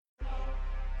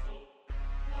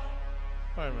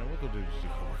right, man, we'll go do this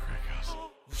Cobra Crack House.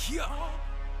 Yeah.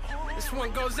 This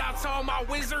one goes out to all my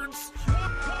wizards.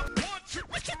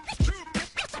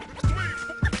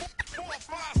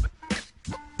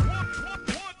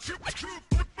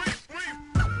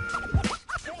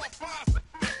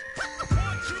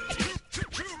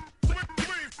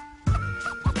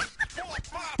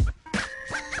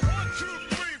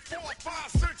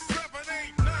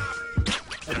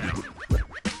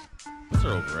 That's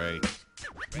Earl Grey.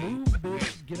 Move,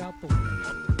 bitch, get out the way.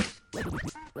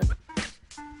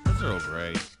 That's Earl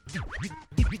Grey.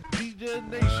 DJ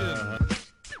Nation.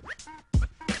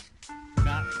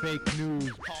 Not fake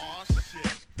news. Oh,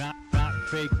 shit. Not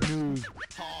fake news.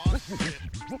 Oh, shit.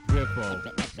 Riffo.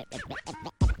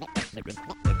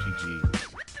 MTG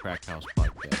Crack House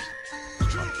Podcast.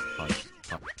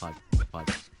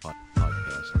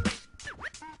 Podcast.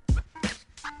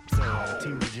 So,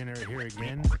 Team Degenerate here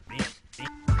again.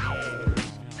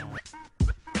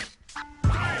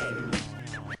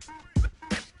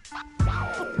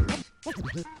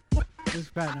 This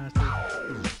fat nasty.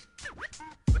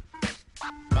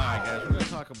 Alright, guys, we're going to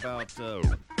talk about.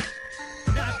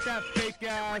 Not that fake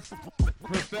ass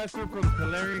professor from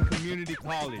Calarian Community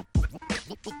College.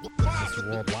 It's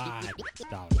worldwide.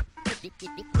 Dog.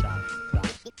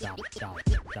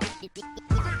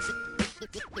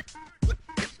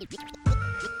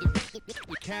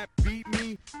 You can't beat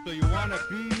me, so you wanna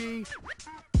be me.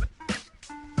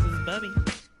 This is Bubby.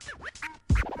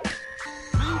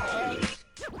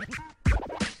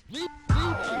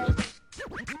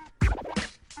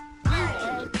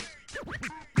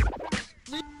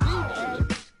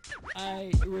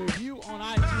 A review on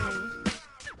iTunes.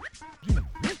 You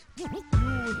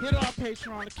hit our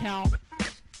Patreon account,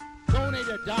 donate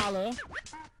 $1.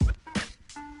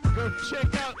 Go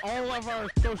check out all of our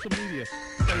social media: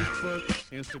 Facebook,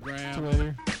 Instagram,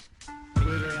 Twitter.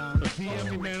 PM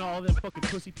me, man, all them fucking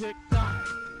pussy pics.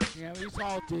 Yeah, it's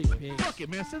all dick pics. Fuck it,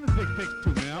 man. Send the dick pics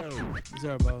too, man.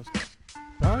 Zerbos.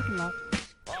 Parking lot.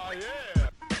 Oh, yeah.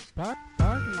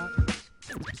 Parking lot.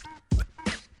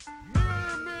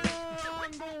 Mirror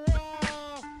on the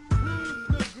wall. Who's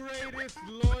the greatest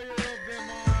lawyer of them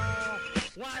all?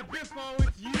 Why, Biffo,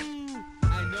 it's you. I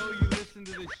know you listen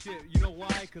to this shit. You know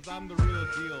why? Because I'm the real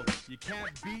deal. You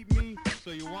can't beat me,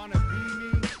 so you want to be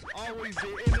me. Always the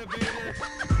innovator.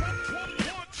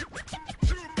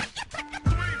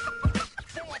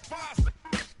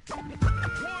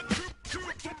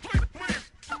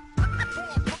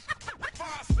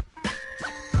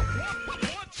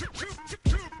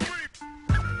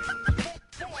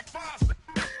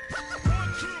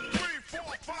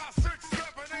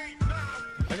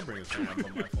 I can bring this thing up on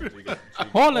my phone so you got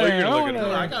Hold Oh, you're on, looking at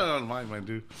it. I got it on mine, man,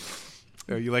 dude.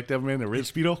 You like that, man? The red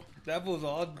Speedo? That was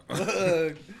odd.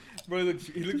 Bro, he looks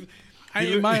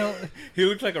he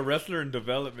looks like a wrestler in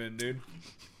development, dude.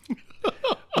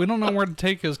 We don't know where to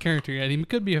take his character yet. He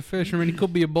could be a fisherman. He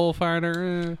could be a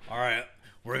bullfighter. All right,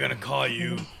 we're gonna call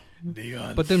you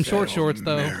the But them short shorts,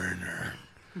 though. Mariner.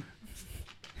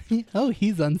 Oh,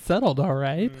 he's unsettled, all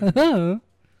right. God,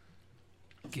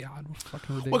 we're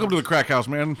fucking ridiculous. Welcome to the Crack House,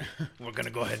 man. We're gonna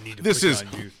go ahead and need to This put is- you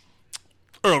on juice.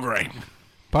 Earl Grey.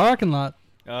 Parking lot.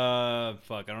 Fuck,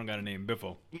 I don't got a name.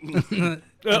 Biffo. got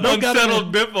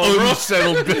Unsettled Biffo, bro.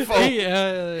 Unsettled Biffo.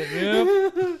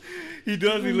 Yeah. He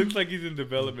does. He looks like he's in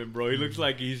development, bro. He looks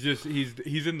like he's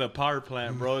in the power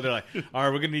plant, bro. They're like, all right,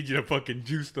 we're gonna need you to fucking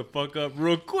juice the fuck up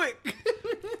real quick.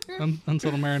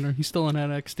 Unsettled Mariner. He's still in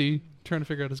NXT, trying to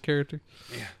figure out his character.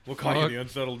 Yeah, we'll call you the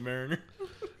Unsettled Mariner.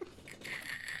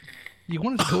 You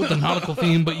wanted to go with the nautical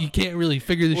theme, but you can't really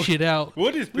figure this shit out.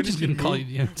 What is We're just finishing gonna call move?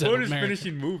 you the Unsettled What does Mariner.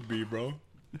 finishing move be, bro?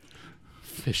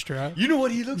 Fish trap. You know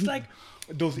what he looks like?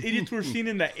 Those idiots we're seeing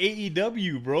in the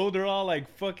AEW, bro. They're all like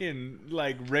fucking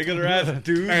like regular ass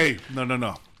dudes. Hey,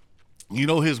 no. You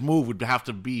know his move would have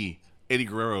to be Eddie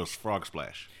Guerrero's Frog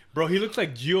Splash. Bro, he looks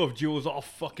like Gio if Gio was all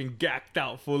fucking gacked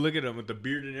out. Fool, look at him with the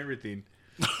beard and everything.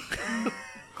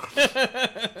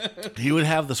 He would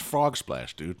have this Frog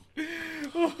Splash, dude.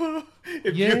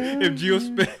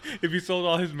 If he sold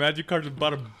all his magic cards and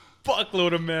bought a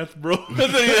fuckload of meth, bro.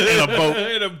 In a boat.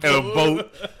 In a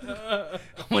boat. I'm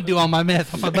gonna do all my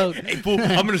math on my boat. Hey, fool,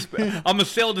 I'm gonna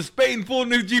sail to Spain, fool,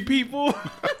 new GP, fool.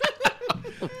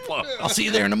 I'll see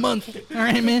you there in a month. All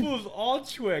right, man. Fool's all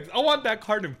Schwegs. I want that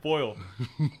card in foil.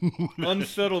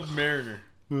 Unsettled Mariner.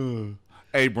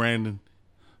 Hey, Brandon,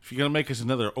 if you're going to make us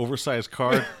another oversized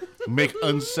card, make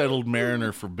Unsettled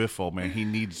Mariner for Biffo, man. He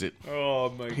needs it. Oh,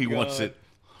 my God. He wants it.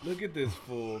 Look at this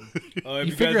fool.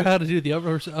 You figure out how to do the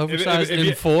oversized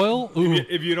in foil? Ooh.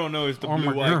 If you don't know, it's the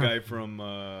Armored blue-white Girl. guy from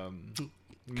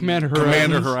Commander Horizons.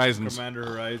 Commander Horizons. Commander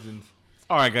Horizons.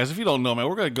 All right, guys. If you don't know, man,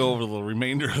 we're gonna go over the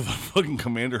remainder of the fucking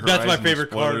Commander Horizon. That's my favorite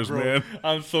card, spoilers, bro. man.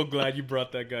 I'm so glad you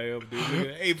brought that guy up, dude. Look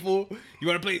at, hey, fool, you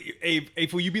want to play? Hey,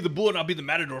 fool, you be the bull and I'll be the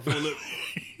matador, fool. Look.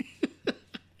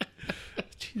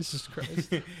 Jesus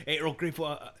Christ. Hey, Earl Grey,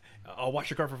 fool, I'll wash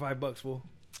your car for $5, fool.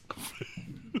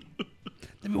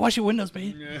 Let me wash your windows,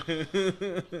 man.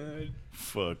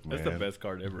 Fuck, man. That's the best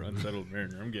card ever, Unsettled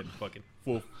Mariner. I'm getting fucking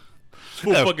full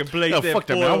Yeah, fucking play yeah, set fuck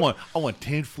that, man. foil. I want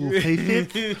 10 full play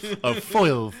sets of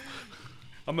foils.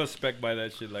 I'm gonna spec by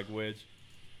that shit like Wedge.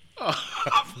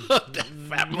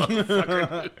 Fat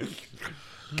motherfucker.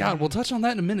 God, we'll touch on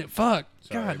that in a minute. Fuck.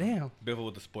 God damn. Biffle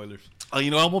with the spoilers. Oh, you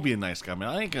know, I'm gonna be a nice guy, man.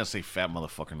 I ain't gonna say fat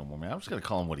motherfucker no more, man. I'm just gonna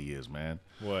call him what he is, man.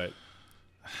 What?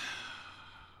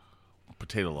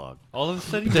 Potato log. All of a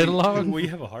sudden, Potato log? Will you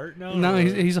have a heart now? No, or-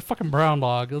 he's a fucking brown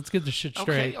log. Let's get this shit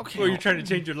straight. Okay. Or you're trying to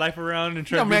change your life around and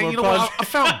try Yeah, to be man. more You know what? positive? I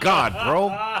found God, bro.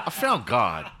 I found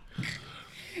God.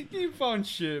 You found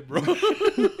shit, bro.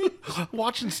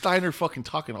 Watching Steiner fucking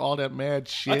talking all that mad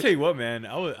shit. I'll tell you what, man.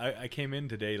 I came in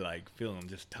today like feeling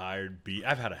just tired, beat.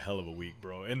 I've had a hell of a week,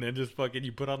 bro. And then just fucking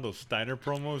you put on those Steiner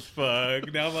promos.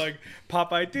 Fuck. Now I'm like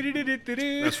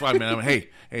Popeye. That's right, man.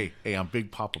 Hey, I'm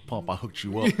Big Papa Pump. I hooked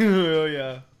you up. Oh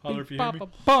yeah. Holler if you hear me.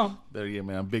 Papa bump. There you go,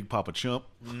 man. I'm Big Papa Chump.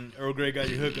 Earl Grey got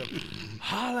your hookup.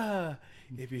 Holla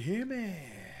if you hear me.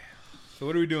 So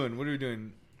what are we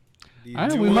doing? These- I know,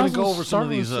 Dude, we we're might gonna as go well over some start of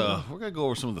with these. some- We're gonna go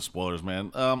over some of the spoilers,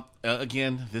 man.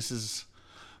 Again, this is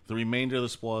the remainder of the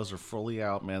spoilers are fully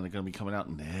out, man. They're gonna be coming out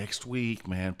next week,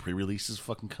 man. Pre-release is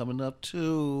fucking coming up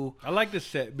too. I like this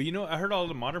set, but you know, I heard all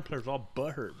the modern players all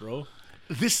butthurt, bro.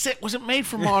 This set wasn't made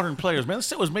for modern players, man. This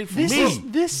set was made for This me. is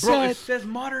this Bro, it set. says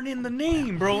modern in the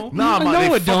name, bro. Nah, I man, know they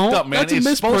it fucked don't. up, man. That's a It's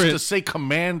supposed misprint. to say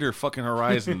Commander fucking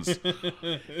Horizons.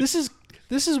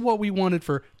 This is what we wanted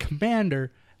for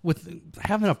Commander, with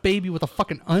having a baby with a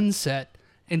fucking unset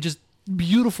and just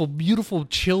beautiful, beautiful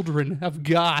children of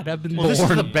God have been Well, this is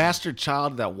born. the bastard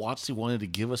child that WotC wanted to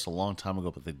give us a long time ago,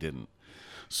 but they didn't.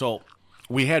 So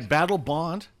we had Battle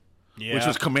Bond, which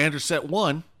was Commander Set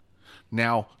 1.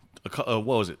 Now, what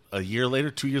was it? A year later,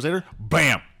 2 years later,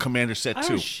 bam, Commander Set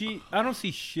 2. I don't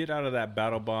see shit out of that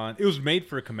battle bond. It was made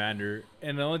for a commander,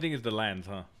 and the only thing is the lands,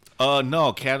 huh? No,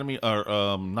 Academy,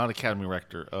 or not Academy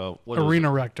Rector. What is Arena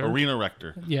it? Rector. Arena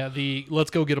Rector. Yeah, the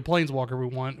let's go get a planeswalker we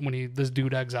want when this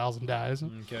dude exiles and dies.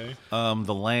 Okay.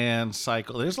 The land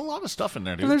cycle. There's a lot of stuff in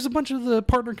there, dude. And there's a bunch of the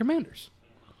partner commanders.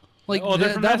 Like Oh,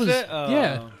 they're from that was set?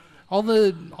 yeah. All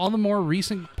the more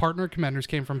recent partner commanders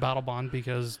came from Battle Bond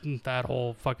because that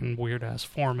whole fucking weird ass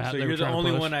format. So they were you're the trying to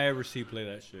only push. one I ever see play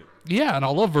that shit. Yeah, and I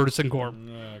love Virtus and Gore.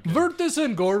 Virtus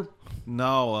and Gore.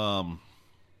 No,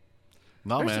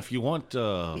 man. If you want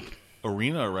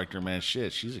Arena Rector, man,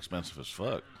 shit, she's expensive as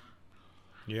fuck.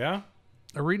 Yeah.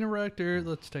 Arena Rector.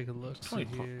 Let's take a look.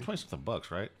 20 something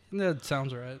bucks, right? That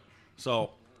sounds right. So,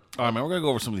 all right, man, we're gonna go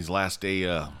over some of these last day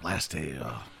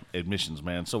admissions,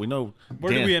 man. So we know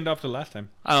Where did we end up the last time?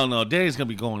 I don't know. Danny's gonna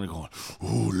be going.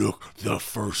 Oh, look, the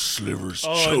first slivers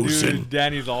Oh, chosen. dude,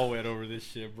 Danny's all wet over this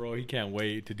shit, bro. He can't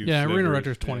wait to do. Yeah, Arena slivers.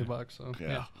 Rector's $20. So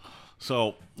Yeah.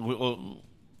 So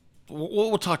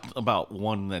we'll talk about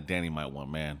one that Danny might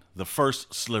want, man. The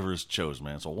first slivers chose,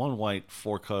 man. So 1 white,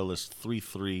 4 colorless,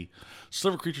 3/3.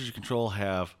 Sliver creatures you control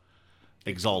have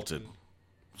exalted.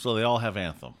 So they all have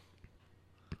Anthem.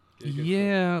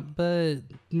 Yeah, but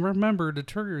remember, to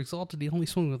trigger Exalted, he only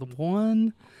swung with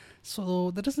 1,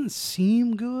 so that doesn't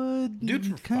seem good. Dude,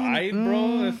 for Kinda, 5,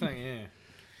 bro. That's like, yeah.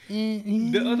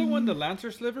 The other one, the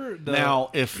Lancer Sliver. Now,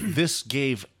 if this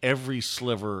gave every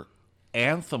sliver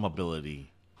Anthem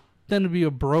ability, then it'd be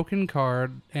a broken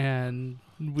card, and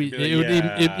Be like, it would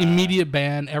yeah. immediate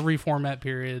ban every format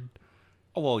period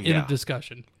oh well, in yeah. a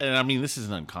discussion. And I mean, this is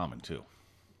an uncommon too.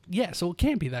 Yeah, so it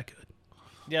can't be that good.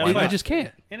 yeah, They but- just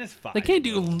can't. And it's 5. They can't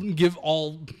bro. give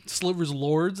all slivers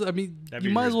lords. I mean, That'd you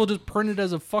be might as rude. well just print it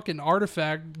as a fucking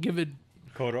artifact. Give it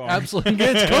Coat of arms. absolutely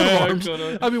against coat of arms. Coat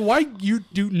of- I mean, why you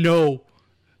do no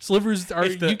slivers are?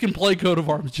 It's the- You can play coat of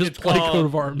arms. Just It's play called coat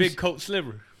of arms. Big Coat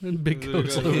Sliver. Big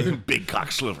coat sliver. Big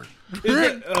cock sliver. Is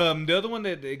it, the other one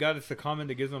that they got is the comment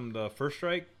that gives them the first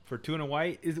strike for 2 and a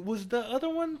white. Was the other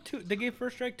one they gave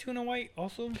first strike 2 and a white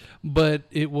also? But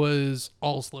it was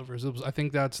all slivers. It was. I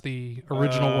think that's the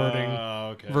original wording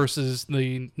Okay. versus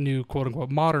the new quote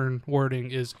unquote modern wording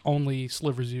is only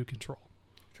slivers you control.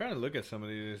 Trying to look at some of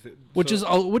these, Which is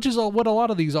what a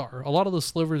lot of these are. A lot of the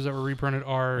slivers that were reprinted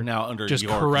are Now under just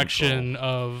your correction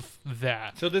of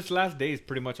that. So this last day is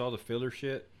pretty much all the filler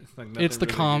shit. It's like nothing It's the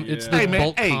really, it's yeah. the Hey man,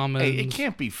 bulk hey, commons. it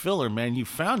can't be filler, man. You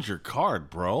found your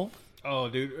card, bro. Oh,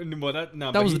 dude. Well, that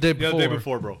was the day The day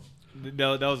before. before, bro.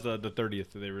 That was the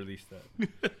 30th that they released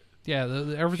that. Yeah,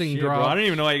 everything Shit, bro, I dropped. didn't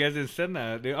even know why you guys didn't send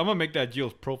that. Dude, I'm gonna make that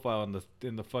Gio's profile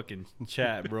in the fucking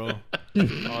chat, bro.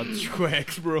 On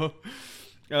Twix, bro.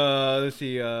 Let's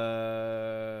see.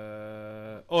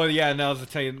 Oh yeah, and I was to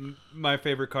tell you my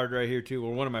favorite card right here too,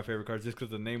 or one of my favorite cards, just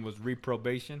because the name was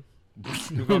Reprobation.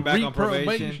 Going back on probation.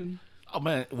 Reprobation. Oh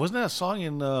man, wasn't that a song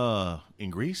in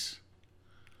Greece?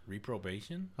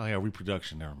 Reprobation? Oh yeah,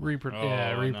 reproduction. Never mind.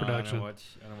 Yeah, No, reproduction. I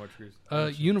don't watch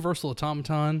Grease. Universal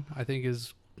Automaton, I think,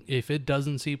 is if it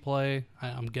doesn't see play,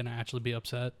 I'm gonna actually be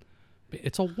upset.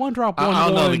 It's a one-drop, I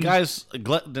don't know. The 1/1. guy's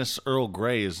gluttonous Earl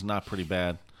Grey is not pretty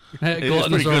bad. It's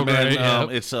Gluttonous pretty Earl good, man. Grey, yeah.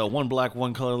 It's one black,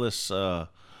 one colorless.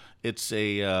 It's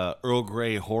a Earl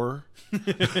Grey horror.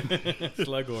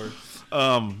 Slughorn.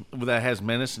 That has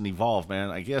menace and evolve, man.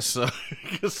 I guess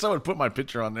someone put my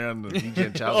picture on there on the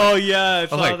DJ channel. Oh yeah, I I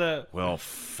saw was like, that. well,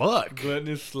 fuck.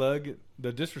 Gluttonous slug.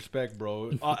 The disrespect,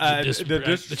 bro. The disrespect, the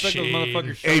the those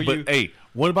motherfuckers show Hey, you. but hey,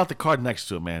 what about the card next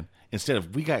to it, man? Instead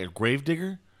of we got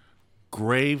Gravedigger,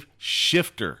 Grave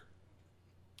Shifter.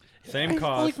 Same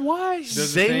cost. Like, why? Does the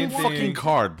Same same fucking thing.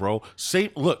 card, bro. Same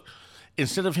look.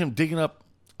 Instead of him digging up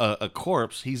a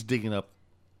corpse, he's digging up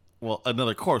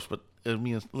another corpse. But I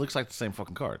mean, it looks like the same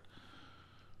fucking card.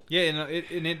 Yeah, and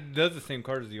it does the same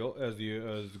card as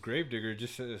the Gravedigger. It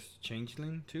just says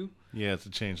Changeling too. Yeah, it's a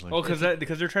changeling. Oh, because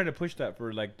they're trying to push that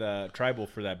for like the tribal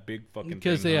for that big fucking.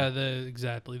 Because thing, yeah, huh?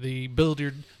 exactly the build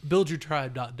your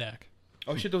tribe deck.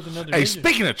 Oh shit, there was another. Hey, ninja.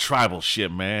 speaking of tribal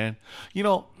shit, man, you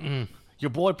know, your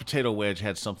boy Potato Wedge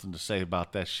had something to say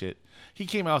about that shit. He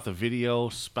came out with a video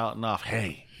spouting off,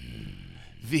 hey,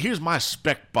 here's my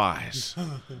spec buys.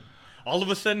 All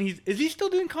of a sudden, is he still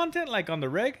doing content like on the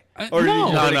reg? No. did he No,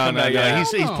 really no, come no, back no. out?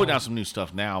 He's No. putting out some new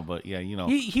stuff now, but yeah, you know.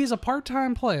 He's a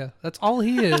part-time player. That's all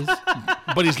he is.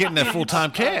 But he's getting that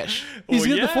full-time cash. He's Oh,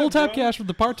 getting the yeah, full-time bro. cash with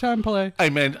the part-time play. Hey,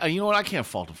 man, you know what? I can't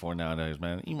fault him for it nowadays,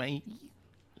 man.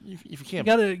 If you can't,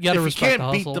 You gotta if respect you the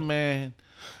can't beat hustle. the man,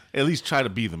 at least try to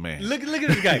be the man. Look at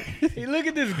this guy. Hey, look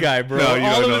at this guy, bro. No, you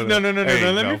All don't of know his, no, that.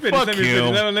 Hey, Let no, me finish. fuck Let me him.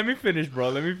 finish. No, let me finish, bro.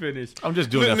 Let me finish. I'm just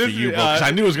doing that for Listen, you, bro, because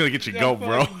I knew it was going to get you goat,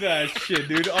 bro. Fuck that shit,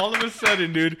 dude. All of a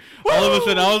sudden, dude. All of a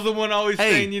sudden, I was the one always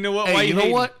saying, you know what? Hey, Why you know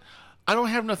hating? what? I don't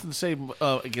have nothing to say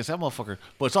against that motherfucker,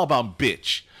 but it's all about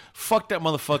bitch. Fuck that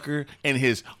motherfucker and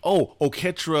his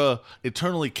Oketra,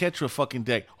 Eternally Ketra fucking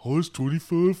deck. Oh, it's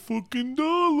 $25 fucking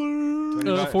dollars.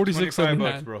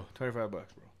 46.79. $25, bro. $25, bro.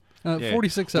 Yeah.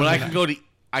 46. When I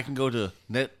can go to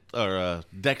net or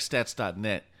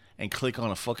deckstats.net and click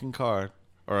on a fucking card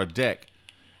or a deck,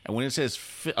 and when it says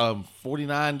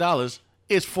 $49,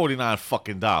 it's $49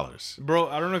 fucking dollars. Bro,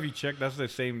 I don't know if you checked. That's the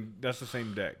same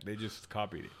deck. They just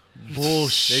copied it.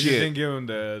 Bullshit. They just didn't give him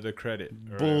the credit.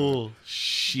 or whatever.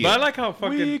 Bullshit. But I like how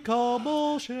fucking. call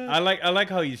bullshit. I like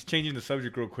how he's changing the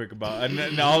subject real quick about, and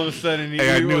then all of a sudden,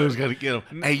 Hey, I knew it was gonna get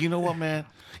him. Hey, you know what, man?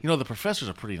 You know the professor's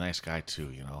a pretty nice guy too.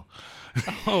 You know.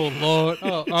 Oh Lord.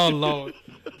 Oh Lord.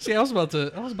 See, I was about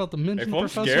to mention If I'm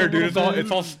Professor. scared, a dude, little it's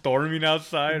bit. all storming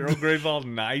outside. Earl Grey's all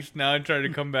nice now and trying to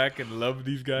come back and love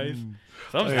these guys.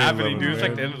 Something's I happening, love dude. it, It's like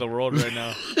man. the end of the world right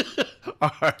now.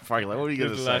 All right, Frank. What are you This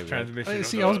gonna is the say? last man? transmission. Hey, of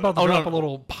see, the- I was about to Oh, drop no. a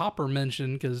little popper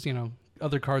mention because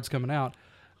other cards coming out.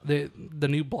 The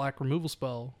new black removal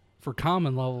spell for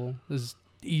common level is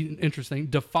interesting.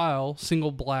 Defile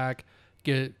single black.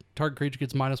 Get target creature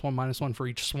gets -1/-1 for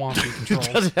each swamp you control.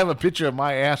 Does it have a picture of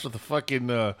my ass with a fucking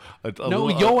No,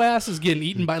 yo ass is getting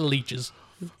eaten by leeches.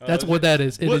 That's what that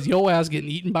is. It is yo ass getting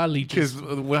eaten by leeches.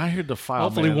 Because when I hear Defile,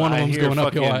 Hopefully man, one of I them's hear going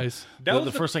up your fucking- eyes. That The, was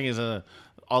the the- first thing is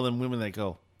all them women that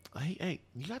go, hey,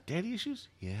 you got daddy issues?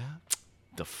 Yeah.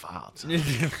 Defile.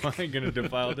 I ain't gonna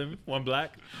defile them. One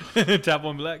black, tap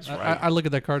one black. I look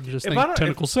at that card and just If I think don't-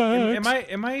 tentacle if- sex.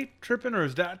 Am I tripping, or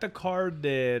is that the card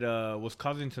that was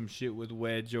causing some shit with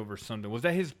Wedge over something? Was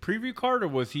that his preview card, or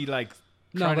was he like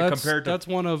No, trying to that's compare it to? that's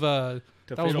one of that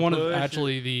was Fatal one of Push or-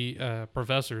 actually the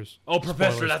professors. Oh,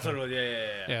 Professor, spoilers. that's what it was. Yeah.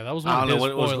 Yeah, that was I one don't of know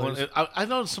his what was spoilers. going. I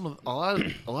know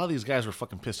a lot of these guys were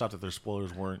fucking pissed off that their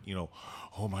spoilers weren't.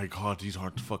 Oh my god, these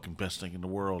aren't the fucking best thing in the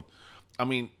world. I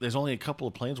mean, there's only a couple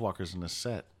of planeswalkers in this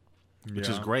set, which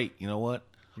is Yeah. great. You know what?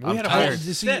 We had a tired. whole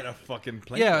You see- set of fucking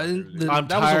planes. Yeah, the- I'm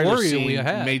that was a tired of worry seeing we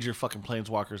had. major fucking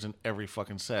planeswalkers in every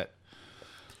fucking set.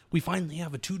 We finally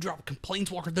have a 2-drop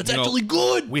Planeswalker that's You know, actually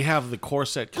good. We have the core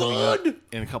set coming up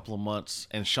in a couple of months,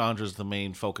 and Chandra's the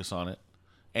main focus on it,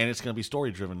 and it's going to be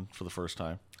story driven for the first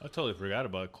time. I totally forgot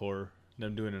about Core.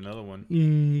 Them doing another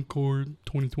one. Core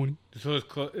 2020. So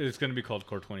it's going to be called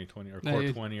Core 2020 or Yeah, Core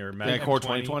it- 20 or Yeah, core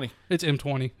 2020. It's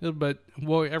M20, but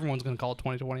everyone's gonna call it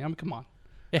 2020. I mean, come on.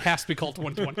 It has to be called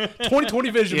 2020. 2020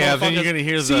 vision. Yeah, then motherfuckers. you're gonna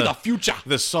hear See the future.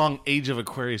 the song "Age of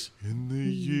Aquarius" in the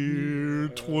year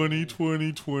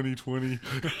 2020, 2020.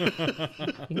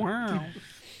 Wow.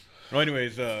 Well,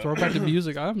 anyways, Throw back to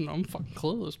music. I'm fucking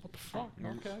clueless. What the fuck?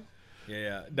 Okay.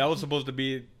 yeah, that was supposed to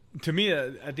be. To me,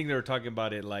 I think they were talking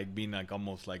about it like being like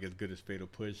almost like as good as Fatal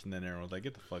Push, and then everyone was like,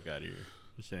 "Get the fuck out of here!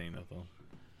 This shit ain't nothing."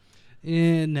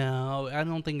 No, I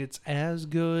don't think it's as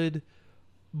good,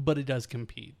 but it does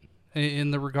compete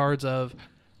in the regards of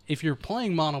if you're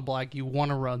playing mono black, you want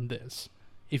to run this.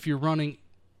 If you're running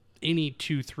any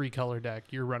 2-3 color deck,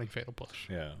 you're running Fatal Push.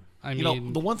 Yeah. I You mean,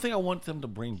 know, the one thing I want them to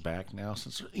bring back now,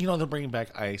 since they're bringing back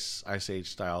Ice Age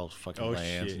style fucking Oh,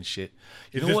 lands shit. and shit.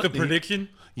 You Is know this what? the prediction?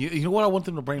 You know what I want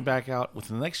them to bring back out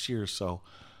within the next year or so?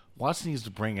 Watson needs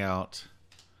to bring out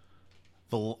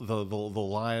the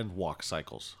land walk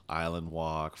cycles: island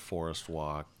walk, forest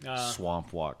walk,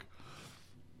 swamp walk.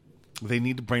 They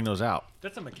need to bring those out.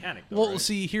 That's a mechanic. Though, well, right?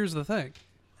 see, here's the thing.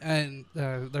 And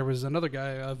there was another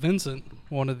guy, Vincent,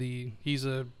 he's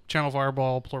a Channel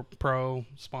Fireball Pro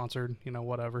sponsored,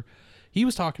 whatever. He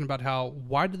was talking about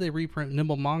why did they reprint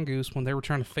Nimble Mongoose when they were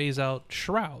trying to phase out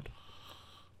Shroud?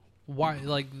 Why,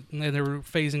 they were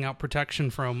phasing out protection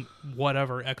from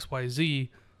whatever, XYZ,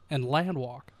 and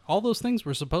Landwalk. All those things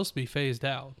were supposed to be phased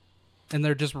out. And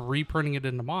they're just reprinting it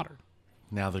into Modern.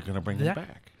 Now they're going to bring them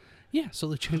back. Yeah, so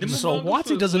they changed Nimble it. So Mongoose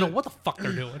Watson was doesn't know what- what the fuck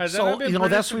they're doing. Has that So not been that's the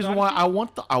produced reason in why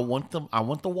Dynasty? I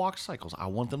want the walk cycles. I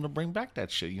want them to bring back that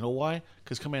shit. You know why?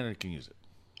 Because Commander can use it.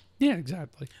 Yeah,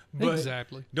 exactly. But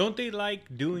Exactly. Don't they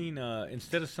like doing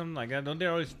instead of something like that? Don't they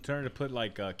always turn to put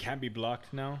like can't be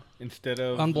blocked now instead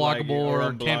of Unblockable like,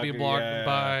 or can't be unblock- blocked yeah.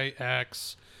 by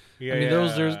X. Yeah, I mean,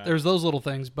 yeah. there's those little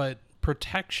things, but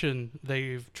protection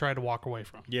they've tried to walk away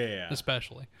from. Yeah.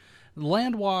 Especially.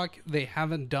 Landwalk they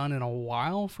haven't done in a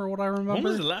while, for what I remember. When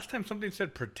was the last time something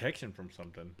said protection from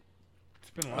something?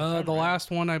 It's been a long time. The right? last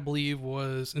one I believe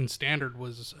was in Standard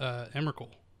was Emrakul.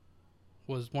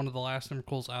 Was one of the last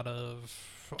Emrakuls out of.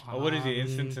 Oh, what is it?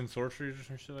 Instants and sorceries or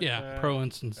some shit like yeah, that? pro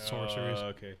instance sorceries.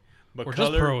 Okay. But Or color,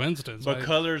 just pro instance. But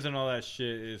colors and all that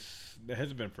shit that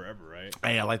hasn't been forever, right?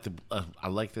 Hey, I like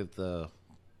that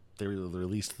they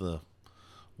released the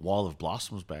Wall of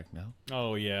Blossoms back now.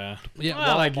 Oh yeah. yeah, Well,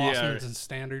 Wall of yeah. Blossoms in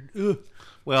Standard. Ugh.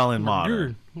 Well, in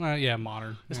modern, Well, yeah,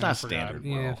 modern. It's Yeah, not I forgot. standard,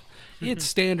 bro. Yeah, it's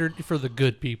standard for the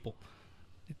good people.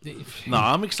 no,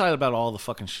 I'm excited about all the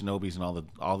fucking shinobis and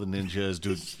all the ninjas,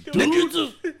 dude.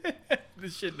 The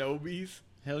shinobis.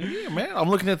 Hell yeah, man! I'm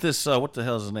looking at this. What the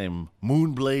hell is his name?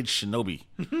 Moonblade Shinobi.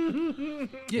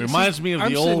 Yeah, Reminds see, me of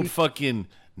I'm the sitting- old fucking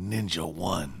Ninja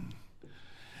 1.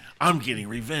 I'm getting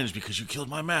revenge because you killed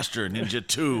my master, Ninja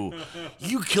 2.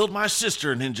 You killed my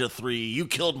sister, Ninja 3. You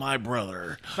killed my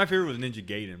brother. My favorite was Ninja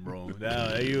Gaiden, bro.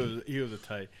 He was a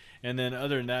tight. And then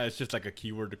other than that, it's just like a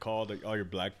keyword to call all your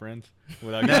black friends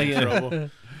without getting in trouble.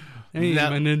 Hey, Now-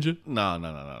 my ninja.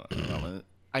 No.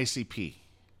 ICP.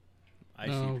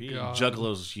 ICP. God.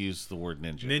 Juggalos use the word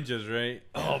ninja. Ninjas, right?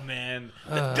 Oh man,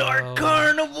 the Dark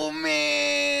Carnival,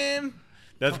 man.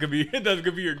 That's gonna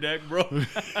be your deck, bro.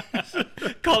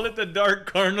 Call it the Dark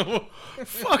Carnival.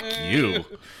 Fuck you.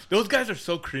 Those guys are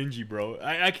so cringy, bro.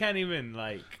 I can't even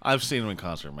like. I've seen him in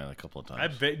concert, man, a couple of I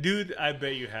times. bet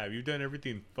you have. You've done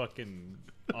everything fucking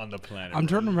on the planet. I'm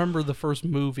bro. trying to remember the first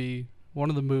movie, one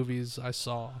of the movies I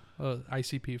saw,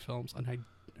 ICP films, and I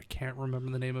can't remember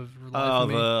the name of it.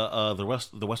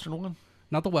 The Western one?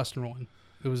 Not the Western one.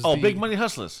 It was Big Money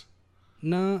Hustlers.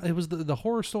 No, it was the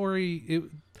horror story.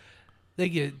 They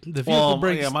get the vehicle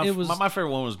breaks. Yeah, it was my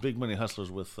favorite one was Big Money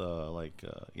Hustlers with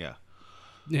yeah.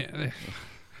 yeah.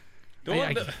 The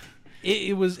one that-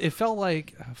 It felt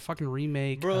like a fucking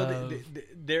remake, Bro, of-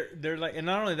 they're like, and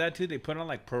not only that too, they put on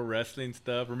like pro wrestling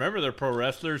stuff. Remember, they're pro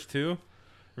wrestlers too.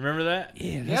 Remember that?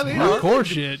 yeah, that's they hardcore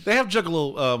shit. They have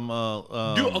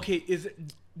Juggalo. Dude, okay,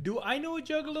 do I know a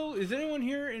juggalo? Is anyone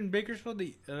here in Bakersfield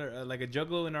like a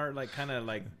juggalo in our like kind of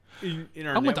like in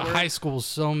our? I went to network? high school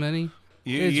so many.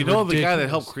 You It's know the guy that ridiculous.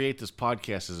 helped create this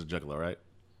podcast is a Juggalo, right?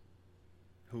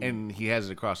 Who? And he has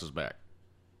it across his back,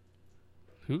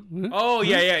 Who? Oh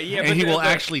yeah. and but he will but-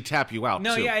 actually tap you out.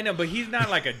 No, too. yeah, I know, but he's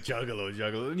not like a juggalo.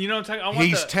 You know what I'm talking? I want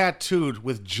He's the, tattooed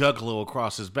with Juggalo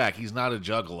across his back. He's not a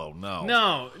Juggalo. No.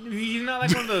 No, he's not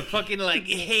like one of the fucking like,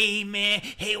 hey man,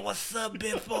 hey what's up,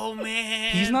 Biffo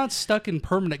man. He's not stuck in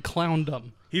permanent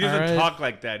clowndom. He doesn't alright? talk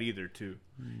like that either, too.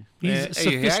 He's Hey,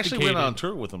 sophisticated. he actually went on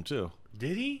tour with him too.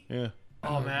 Did he? Yeah.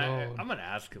 Oh, man, God. I'm gonna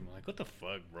ask him. Like, what the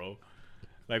fuck, bro?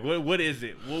 Like, what is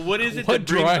it? What is it What that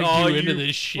brings dragged all you into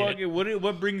this shit? Fucking,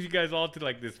 what brings you guys all to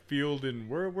like this field and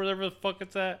wherever the fuck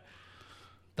it's at?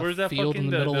 Where's that field fucking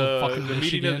in the middle of fucking the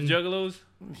meeting of the Michigan. Juggalos?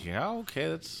 Yeah, okay,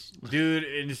 that's Dude,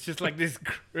 and it's just like this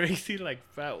crazy, like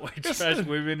fat white trash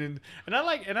women, and I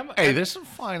like, and I'm hey, there's some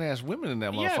fine ass women in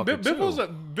that yeah, motherfucker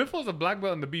too. Biffle's a black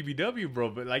belt in the BBW, bro.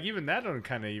 But like even that don't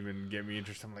kind of even get me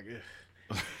interested. I'm like,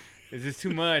 ugh. It's just too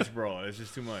much, bro. It's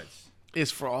just too much. It's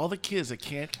for all the kids that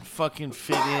can't fucking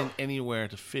fit in anywhere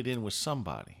to fit in with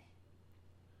somebody.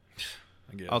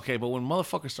 I guess. Okay, but when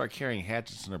motherfuckers start carrying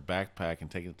hatchets in their backpack and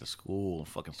taking it to school and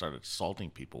fucking start assaulting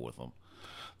people with them,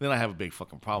 then I have a big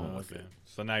fucking problem with Okay. it.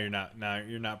 So now you're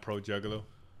not pro Juggalo.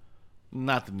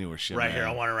 Not the newer shit. Right man. here,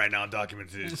 I want it right now. Document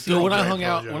this. Dude, when I Right, hung pro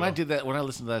out, when I Juggalo. did that, when I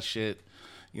listened to that shit,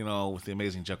 you know, with the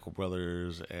Amazing Jekyll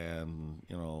Brothers and,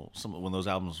 you know, when those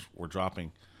albums were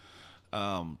dropping,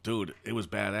 dude, it was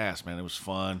badass, man. It was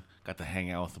fun. Got to hang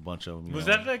out with a bunch of them. Was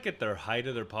that like at their height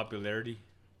of their popularity?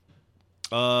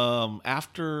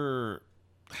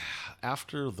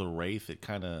 After the Wraith, it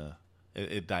kind of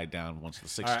it died down once the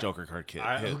sixth All right. Joker card hit.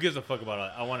 Who gives a fuck about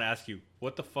it? I want to ask you,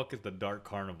 what the fuck is the Dark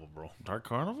Carnival, bro? Dark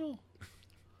Carnival?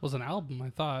 Was an album, I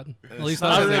thought. At least Not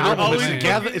that was really the an album, album. it's, always- a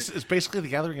gather, it's basically the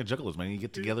gathering of juggalos, man. You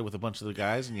get together with a bunch of the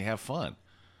guys and you have fun.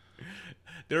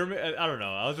 I don't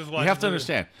know. I was just watching. You have to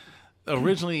understand.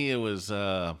 Originally, it was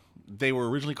they were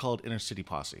originally called Inner City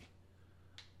Posse.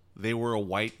 They were a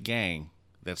white gang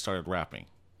that started rapping.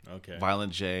 Okay.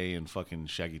 Violent J and fucking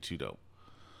Shaggy 2 Dope.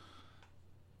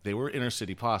 They were Inner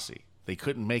City Posse. They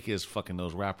couldn't make it as fucking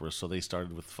those rappers, so they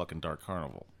started with fucking Dark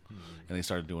Carnival. And they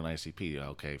started doing ICP.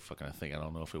 Okay, fucking I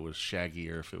don't know if it was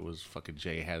Shaggy or if it was fucking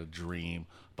Jay had a dream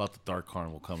about the Dark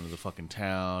Carnival coming to the fucking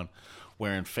town,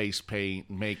 wearing face paint,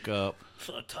 makeup,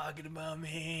 Stop talking about,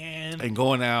 man. and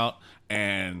going out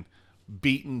and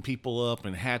beating people up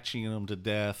and hatching them to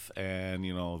death and,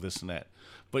 you know, this and that.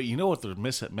 But you know what the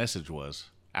message was?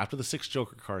 After the sixth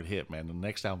Joker card hit, man, the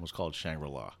next album was called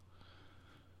Shangri-La.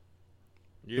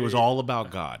 It was all about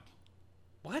God.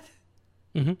 What?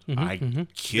 I kid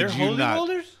They're you holy not.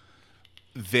 holders?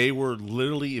 They were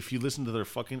literally, if you listen to their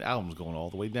fucking albums going all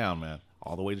the way down, man,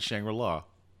 all the way to Shangri-La,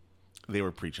 they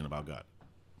were preaching about God.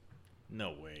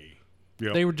 No way.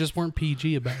 They weren't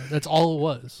PG about it. That's all it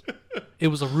was. It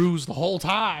was a ruse the whole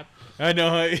time. I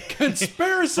know.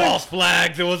 Conspiracy. False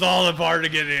flags. It was all a part to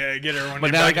get everyone.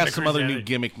 But get now I back got into some other new Christianity.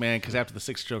 gimmick, man, because after the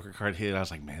sixth Joker card hit, I was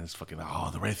like, man, this fucking,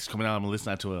 the Wraith is coming out. I'm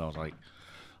listening to it. I was like,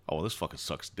 oh, well, this fucking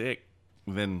sucks dick.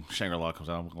 And then Shangri-La comes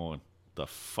out. I'm going, the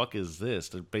fuck is this?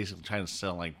 They're basically trying to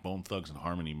sell like Bone Thugs and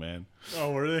Harmony, man.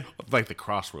 Oh, were they? Like the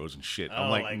Crossroads and shit. I'm Oh,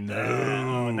 like, no. that.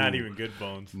 Oh, not even good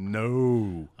bones.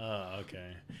 No. Oh,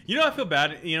 okay. You know, I feel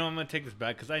bad. You know, I'm gonna take this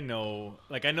back because I know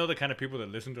the kind of people that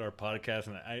listen to our podcast,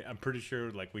 and I'm pretty sure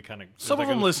like we kind of Some of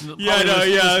them listen to Yeah, probably no,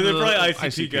 listen yeah, to they're the probably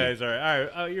ICP, ICP. guys. All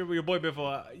right. Your boy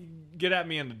Biffle, get at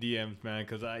me in the DMs, man,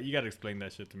 because you got to explain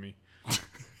that shit to me.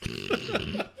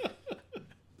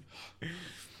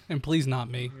 And please not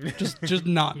me. Just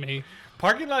not me.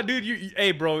 Parking lot, dude.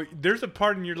 Hey, bro. There's a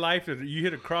part in your life that you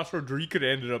hit a crossroads where you could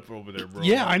have ended up over there, bro.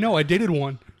 Yeah, I know. I dated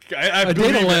one. I dated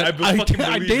believe a it. le- I fucking da-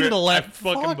 I believe dated it. a le- I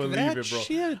fucking fuck believe that it, bro.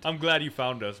 shit. I'm glad you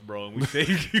found us, bro, and we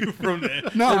saved you from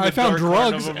that. No, from I the found dark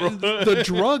drugs. carnival, bro. The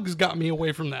drugs got me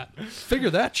away from that. Figure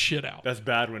that shit out. That's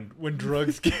bad when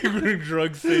drugs when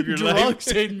drugs save your life. Drugs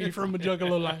saved me from a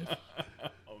juggalo life.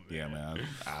 Yeah, man.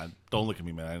 Don't look at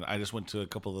me, man. I just went to a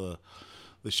couple of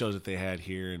the shows that they had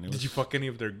here, and it was. Did you fuck any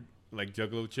of their like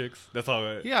juggalo chicks? That's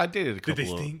all. Yeah, I dated a couple.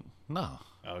 they of stink? No,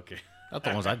 Oh, okay. not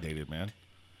the ones I dated, man.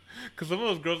 Because some of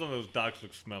those girls on those docks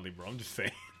look smelly, bro. I'm just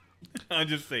saying. I'm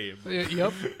just saying. Bro. Yep.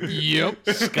 Yep.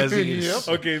 Scuzzy.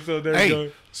 Okay, so there you Hey,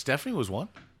 go. Stephanie was one.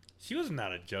 She was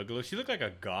not a juggalo. She looked like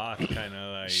a goth kind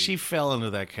of like. She fell into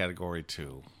that category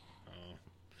too.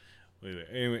 Wait.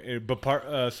 Anyway,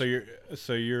 but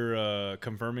so you're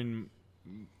confirming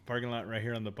parking lot right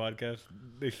here on the podcast.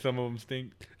 Some of them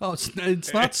stink. Oh,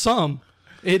 it's not some.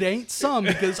 It ain't some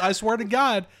because I swear to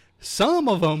God, some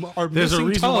of them are There's a missing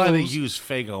reason toes. why they use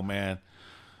Fago, man,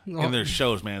 in their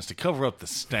shows, man. It's to cover up the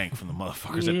stank from the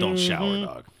motherfuckers that don't shower,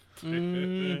 dog.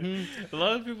 A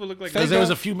lot of people look like. Because there was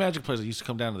a few Magic players that used to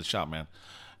come down to the shop, man,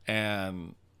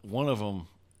 and one of them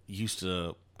used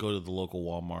to go to the local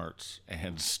Walmarts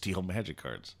and steal Magic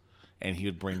cards, and he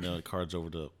would bring the cards over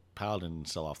to Paladin and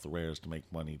sell off the rares to make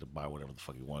money to buy whatever the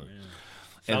fuck he wanted.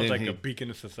 And Sounds then like he- a beacon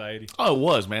of society. Oh, it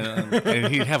was, man. And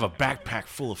he'd have a backpack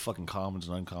full of fucking commons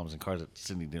and uncommons and cards that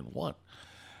Sydney didn't want.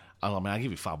 I don't know, man, I'll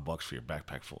give you $5 for your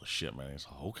backpack full of shit, man. He's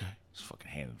like, okay. Just fucking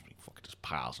handed me fucking just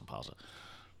piles and piles of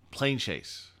Plane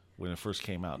Chase when it first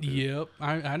came out, dude. Yep,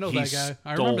 I know He that guy.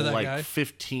 I stole remember that like guy.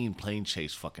 15 Plane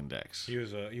Chase fucking decks. He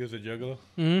was a juggalo.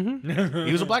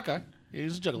 He was a black guy. He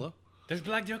was a juggalo. There's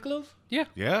black juggalos. Yeah,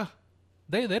 Yeah.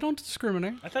 They don't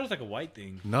discriminate. I thought it was like a white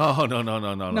thing. No.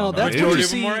 No, that's It what you is-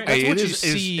 see. Hey, That's Hey, what it you is,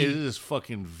 see. it is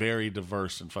fucking very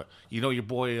diverse and your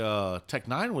boy Tech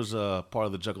Nine was part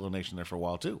of the Juggalo Nation there for a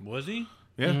while too. Was he?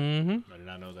 Yeah, Mm-hmm. I did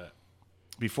not know that.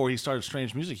 before he started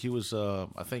Strange Music, he was I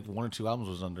think 1 or 2 albums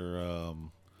was under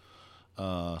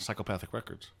Psychopathic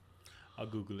Records. I'll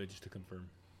Google it just to confirm.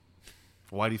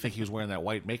 Why do you think he was wearing that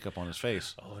white makeup on his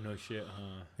face? Oh no shit,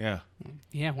 huh? Yeah,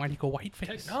 Yeah, why do you go white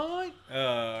face? All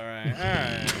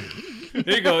right.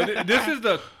 There you go. This is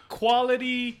the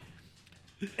quality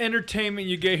entertainment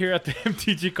you get here at the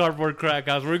MTG Cardboard Crack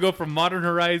House, where we go from Modern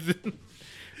Horizon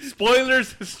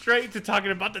spoilers straight to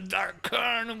talking about the Dark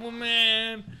Carnival,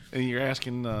 man. and you're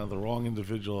asking the wrong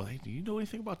individual. Hey, do you know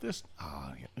anything about this?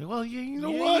 Yeah. Well, yeah, you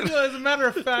know Yeah, what? you know, as a matter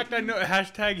of fact, I know.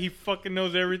 Hashtag he fucking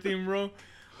knows everything, bro.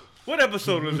 What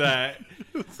episode was that?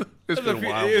 It's been a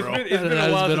while, It's bro. been, it's been It a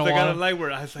has while been since a I got a while. light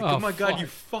where I was like, Oh, oh my god, you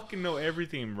fuck. fucking know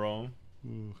everything, bro.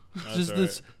 That's Just all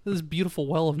this beautiful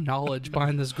well of knowledge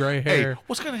behind this gray Hey, hair.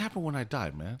 what's gonna happen when I die,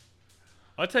 man?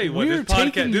 I'll tell you what, We're this podcast,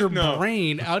 taking this, your no.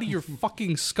 brain out of your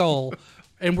fucking skull,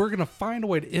 and we're gonna find a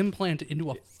way to implant it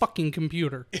into a fucking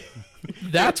computer.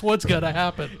 That's what's gonna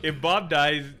happen. If Bob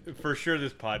dies, for sure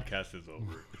this podcast is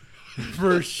over.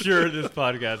 For sure this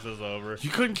podcast is over. You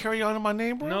couldn't carry on in my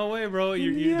name, bro. No way, bro.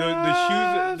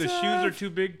 The shoes are too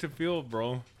big to fill,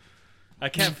 bro. I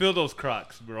can't feel those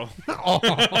Crocs, bro.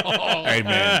 Hey,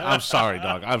 man, I'm sorry,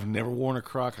 dog. I've never worn a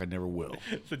Croc. I never will.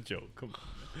 It's a joke. Come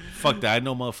on. Fuck that. I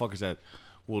know motherfuckers that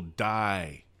will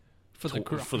die For the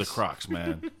for the Crocs,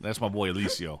 man. That's my boy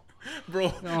Alicio. Bro,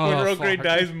 Oh, when Road Grade fuck.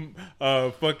 dies,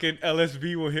 fucking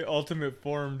LSB will hit ultimate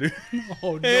form, dude.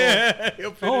 Oh no! Yeah,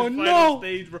 he'll finish Oh, final no.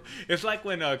 stage, bro. It's like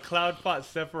when Cloud fought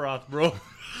Sephiroth, bro.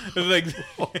 It's like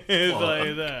it's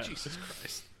like that. Jesus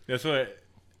Christ. That's what.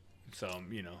 So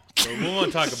so we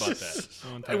won't talk about that.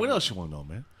 We won't talk Hey, what about else you want to know,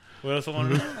 man? that. What else I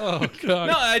want to know? Oh god!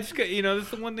 No, I just this is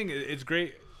the one thing. It's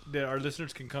great that our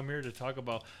listeners can come here to talk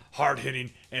about hard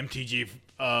hitting MTG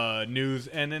news,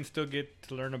 and then still get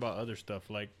to learn about other stuff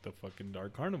like the fucking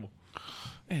Dark Carnival.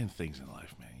 And things in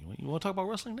life, man. You want to talk about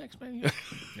wrestling next, man?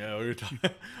 Yeah, we were talking.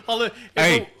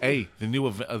 hey, the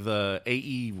new the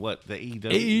AE what the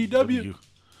AEW AEW.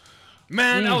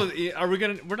 Man, are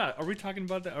we talking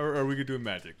about that, or are we doing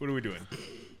Magic? What are we doing?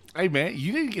 Hey, man,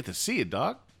 you didn't get to see it,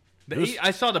 dog.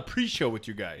 I saw the pre-show with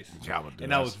you guys,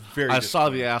 and I was very. I saw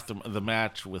the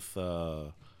match with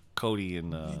Cody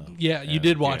and. Yeah, you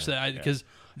did watch that because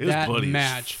It was that bloody as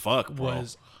match fuck, bro.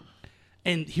 was.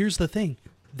 And here's the thing: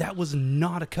 that was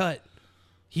not a cut.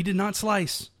 He did not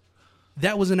slice.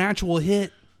 That was an actual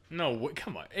hit. No,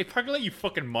 come on. Hey, Parker, let you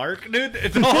fucking mark, dude.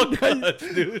 It's all cuts,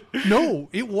 dude. No,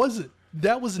 it wasn't.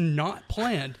 That was not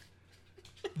planned.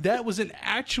 That was an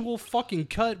actual fucking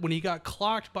cut when he got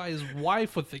clocked by his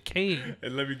wife with the cane.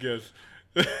 And let me guess.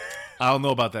 I don't know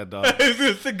about that, dog.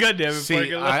 It's a goddamn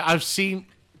See, Parker. I've seen.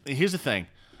 Here's the thing,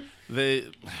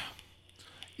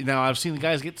 now I've seen the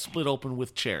guys get split open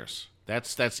with chairs.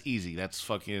 That's easy. That's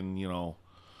fucking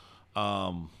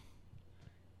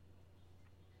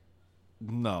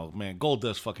No, man,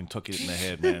 Goldust fucking took it in the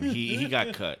head, man. He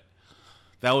got cut.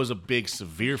 That was a big,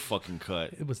 severe fucking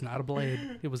cut. It was not a blade.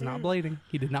 It was not blading.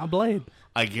 He did not blade.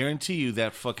 I guarantee you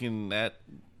that fucking that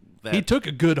He took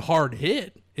a good hard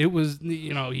hit. It was,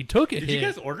 he took a Did hit. you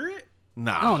guys order it?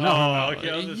 nah. Oh, no. Okay,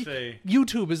 I was gonna say.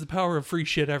 YouTube is the power of free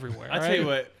shit everywhere. I tell you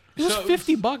what. It was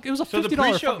 $50. It was a So $50 the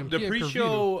pre-show, fucking the pay-per-view.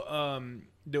 pre-show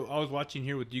that I was watching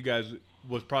here with you guys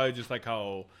was probably just like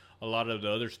how a lot of the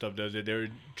other stuff does it. They were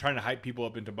trying to hype people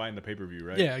up into buying the pay-per-view,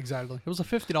 right? Yeah, exactly. It was a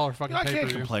 $50 fucking I can't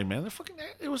pay-per-view. complain, man. They're fucking.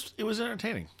 It was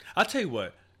entertaining. I'll tell you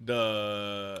what.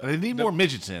 They need more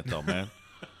midgets in it, though, man.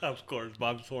 Of course,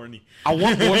 Bob's horny. I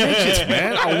want more midgets,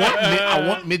 man. I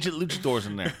want midget luchadors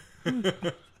in there.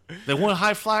 They want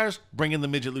high flyers. Bring in the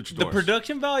midget luchadors. The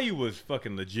production value was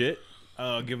fucking legit.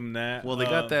 I'll give them that. Well, they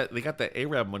got that. They got that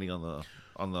Arab money on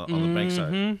the bank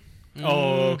side.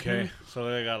 Oh, okay. So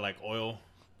they got like oil.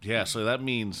 Yeah, so that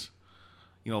means,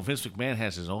 Vince McMahon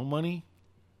has his own money,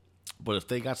 but if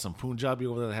they got some Punjabi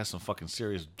over there that has some fucking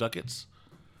serious ducats,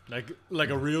 Like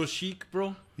a real chic,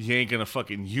 bro. you ain't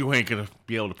gonna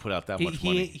be able to put out that much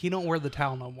money. He don't wear the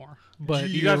towel no more. But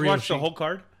You the guys real watched the Sheik- whole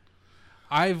card?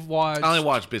 I've watched. I only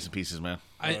watch bits and pieces, man.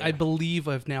 I believe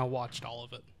I've now watched all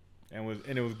of it, And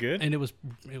it was good. and it was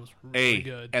really Hey,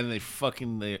 good. and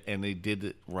they did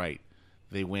it right.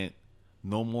 They went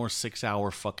no more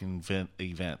 6-hour fucking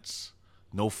events,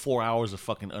 no 4 hours of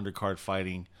fucking undercard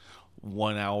fighting,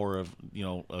 1 hour of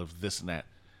of this and that.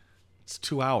 It's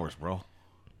 2 hours, bro.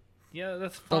 Yeah,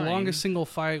 that's The fine. longest single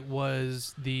fight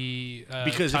was the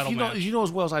Because if title you know, match. you know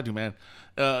as well as I do, man.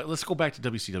 Let's go back to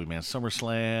WCW, man.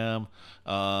 SummerSlam,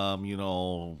 you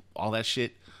know, all that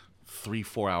shit,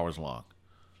 3-4 hours long.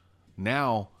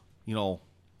 Now, you know,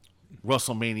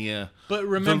 WrestleMania. But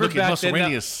remember look at back then, WrestleMania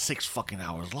that- is 6 fucking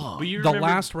hours long. But you the remember,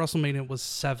 last WrestleMania was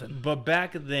 7. But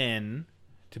back then,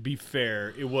 to be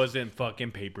fair, it wasn't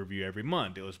fucking pay-per-view every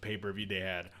month. It was pay-per-view. They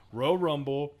had Royal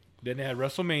Rumble, then they had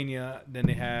WrestleMania, then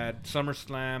they had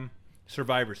SummerSlam,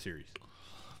 Survivor Series.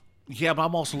 Yeah, but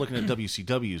I'm also looking at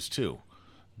WCW's too.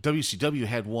 WCW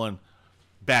had one,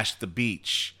 Bash at the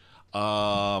Beach.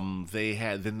 They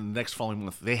had then the next following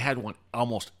month they had one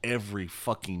almost every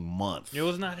fucking month. It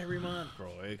was not every month,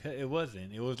 bro. It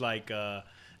wasn't. It was like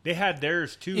they had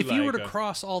theirs too. If like, you were to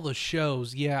cross all the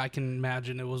shows, yeah, I can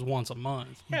imagine it was once a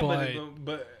month. yeah,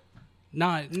 but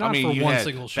not I mean, for you one had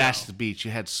single show. Bash at the Beach.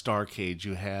 You had Starcade.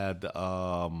 You had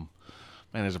man.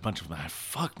 There's a bunch of them.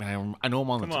 Fuck, man. I know I'm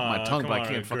on the come tip of on, my tongue, come but on, I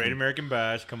can't Great fucking. American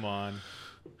Bash, come on.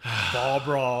 Ball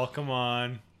Brawl, come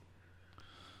on.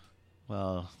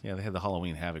 Well, yeah, they had the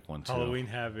Halloween Havoc one too. Halloween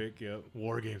Havoc, yeah.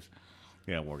 War Games.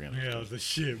 Yeah, War Games. Yeah, it was the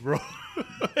shit, bro.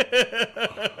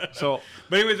 So,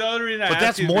 But anyways, the only reason I but asked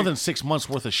that's you is more be- than 6 months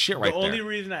worth of shit right the only there.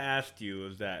 reason I asked you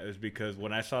is because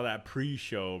when I saw that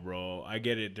pre-show, bro, I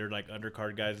get it. They're like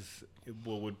undercard guys.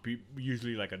 What would be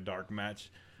usually like a dark match,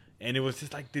 and it was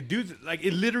just like the dudes. Like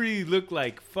it literally looked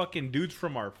like fucking dudes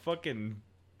from our fucking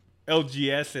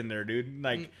LGS in there, dude.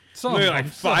 Like Some look of at, like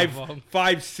them, some of them.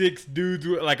 5'6" dudes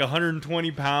with like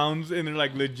 120 pounds, and they're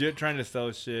like legit trying to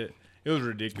sell shit. It was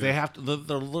ridiculous. They have to.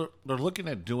 They're looking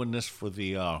at doing this for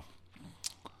the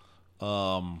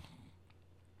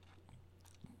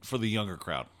younger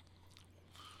crowd.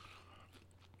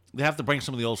 They have to bring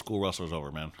some of the old school wrestlers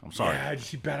over, man. I'm sorry. Yeah, did you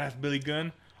see badass Billy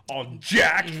Gunn? All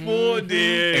jacked full,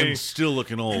 dude. And still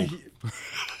looking old.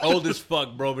 Old as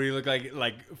fuck, bro, but he looked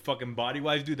like fucking body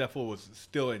wise, dude. That fool was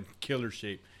still in killer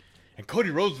shape. And Cody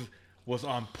Rhodes was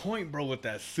on point, bro, with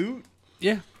that suit.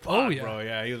 Yeah. Oh Fuck, yeah. bro,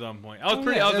 yeah, he was on point. I was Oh,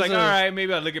 pretty. yeah, I was as like, a- all right,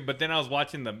 maybe I'll look at. But then I was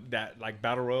watching that like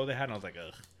battle royal they had, and I was like,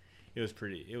 ugh. It was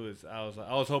pretty. It was. I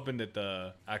was hoping that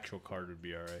the actual card would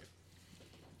be all right.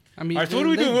 I mean, All right, so what are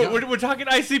we doing? We're talking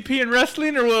ICP and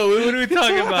wrestling, or what? What are we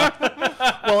talking about?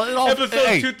 Well, it all Episode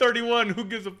hey, 231. Who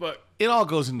gives a fuck? it all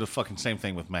goes into the fucking same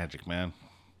thing with Magic, man.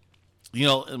 You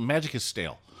know, Magic is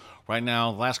stale. Right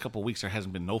now, the last couple of weeks, there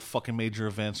hasn't been no fucking major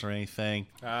events or anything.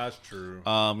 That's true. You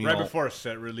right know- before a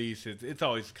set release, it's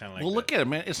always kind of like. Well, that. look at it,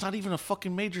 man. It's not even a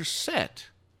fucking major set.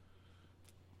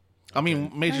 I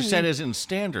mean, major set is in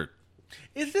standard.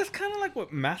 Is this kind of like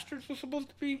what Masters was supposed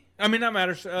to be? I mean, not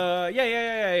Masters.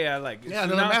 Yeah. Like Yeah, it's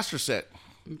another not- master set.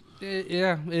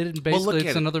 Yeah, it basically at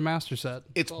it's it. another master set.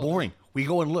 It's boring. We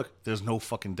go and look. There's no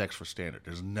fucking decks for standard.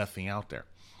 There's nothing out there.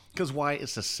 Because why?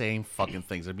 It's the same fucking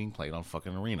things that are being played on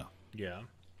fucking Arena. Yeah.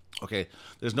 Okay,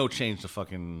 there's no change to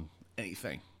fucking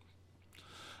anything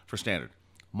for standard.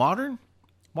 Modern's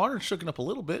shooken up a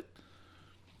little bit.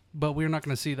 But we're not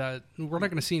going to see that. We're not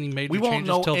going to see any major We won't changes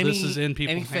know until this is in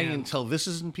people's anything hands. until this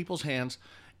is in people's hands,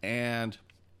 and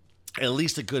at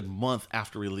least a good month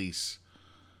after release,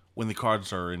 when the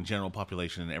cards are in general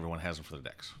population and everyone has them for the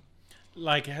decks.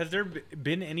 Like, has there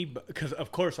been any? Because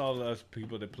of course, all of us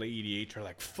people that play EDH are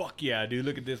like, "Fuck yeah, dude!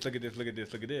 Look at this! Look at this! Look at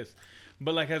this! Look at this!"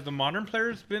 But like, has the modern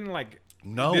players been like,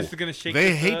 No, this is gonna shake?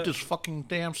 They this hate up? this fucking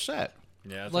damn set.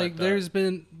 Yeah, that's Like what I thought. there's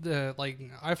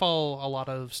been I follow a lot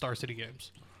of Star City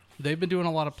games. They've been doing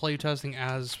a lot of play testing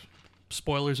as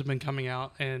spoilers have been coming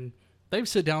out, and they've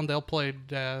sit down. They'll play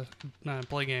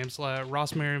games.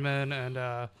 Ross Merriman and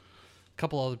a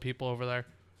couple other people over there,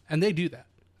 and they do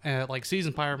that. Like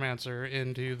Seasoned Pyromancer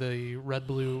into the red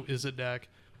blue is it deck.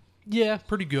 Yeah,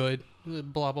 pretty good.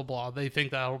 Blah blah blah. They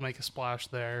think that'll make a splash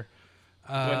there.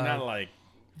 but not like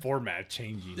format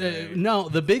changing. right? No,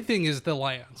 the big thing is the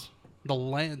lands.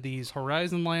 These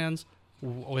Horizon lands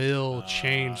will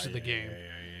change the game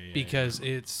because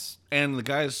it's And the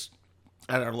guys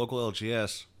at our local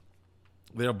LGS,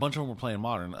 there are a bunch of them were playing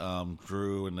modern.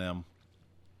 Drew and them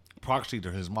proxied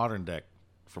to his modern deck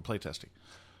for playtesting,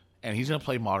 and he's gonna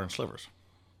play modern slivers.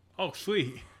 Oh,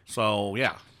 sweet. So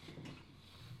yeah,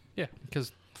 yeah,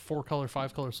 because 4-color,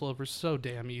 5-color slivers so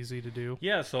damn easy to do.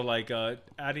 Yeah, so like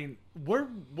adding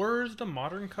where's the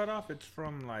modern cutoff? It's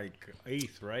from like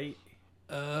 8th, right?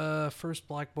 First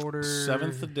black border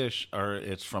 7th edition, or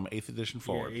it's from 8th edition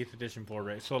forward. Yeah, 8th edition forward,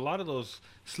 right? So a lot of those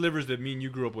slivers that me and you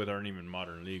grew up with aren't even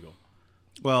modern legal.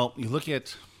 Well, you look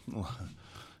at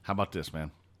how about this,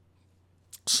 man?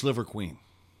 Sliver Queen.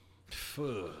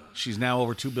 She's now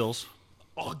over 2 bills.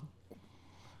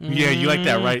 Yeah, you like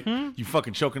that, right? You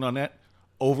fucking choking on that?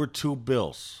 Over 2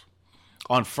 bills.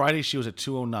 On Friday, she was at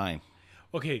 209.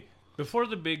 Okay, before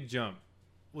the big jump,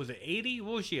 was it 80?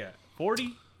 What was she at?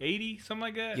 40? 80? Something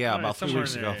like that? Yeah, All right, about 3 somewhere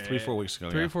weeks in ago. there. 3-4 weeks ago.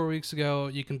 3 yeah. or 4 weeks ago,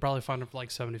 you can probably find her for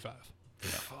like 75.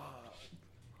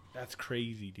 That's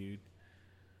crazy, dude.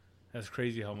 That's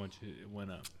crazy how much it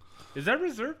went up. Is that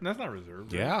reserved? That's not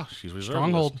reserved. right? Yeah, she's reserved.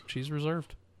 Stronghold, list. she's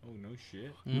reserved, Oh, no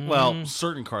shit. Well,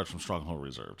 certain cards from Stronghold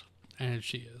reserved. and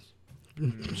she is.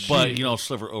 But,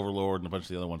 Sliver Overlord and a bunch of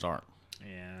the other ones aren't.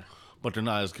 Yeah. But they're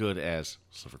not as good as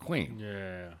Sliver Queen.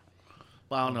 Yeah.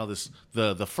 Well, I don't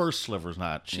know. The first Sliver's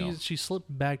not. She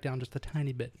slipped back down just a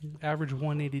tiny bit. Average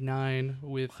 189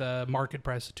 with market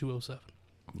price of 207.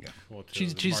 Well,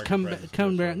 She's come back a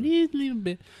little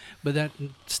bit, but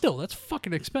that's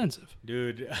fucking expensive.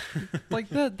 Dude, Like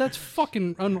that's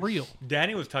fucking unreal.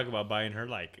 Danny was talking about buying her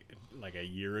like a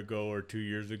year ago or 2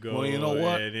 years ago. Well, you know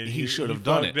what? and then He should have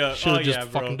done fucked it. up. Should have Oh, just yeah,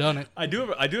 bro. fucking done it. I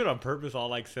do it on purpose. I'll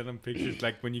like send them pictures.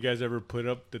 Like when you guys ever put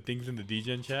up the things in the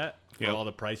DGen chat for Yep. all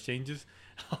the price changes,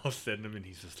 I'll send them and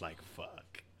he's just like,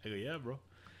 "Fuck." I go, "Yeah, bro."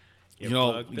 You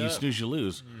fucked you up. snooze, you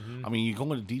lose. I mean, you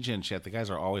go into DGen chat, the guys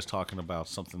are always talking about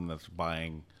something that's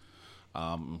buying.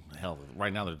 Hell,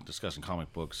 right now they're discussing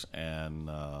comic books and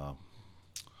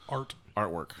Art.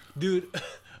 artwork. Dude,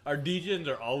 our DGens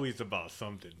are always about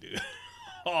something, dude.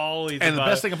 Always. And the about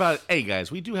best thing about it, hey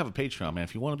guys, we do have a Patreon, man.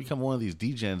 If you want to become one of these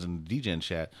DGens in the DGen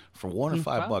chat for $1 or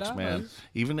 $5, man,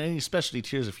 even any specialty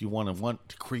tiers, if you want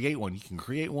to create one, you can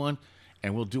create one,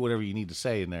 and we'll do whatever you need to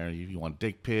say in there. You want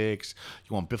dick pics,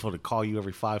 you want Biffo to call you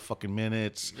every 5 fucking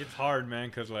minutes, It's hard, man,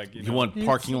 because like you want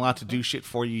parking lot to do shit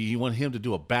for you, you want him to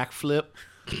do a backflip,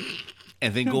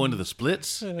 and then go into the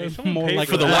splits. More like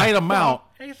For the right amount,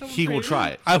 Hey, someone he pay will me. try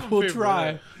it. I Someone will pay for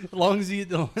try. that.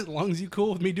 As long as you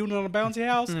cool with me doing it on a bouncy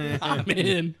house, I'm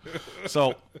in.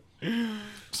 So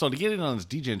to get in on this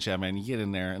DGen chat, man, you get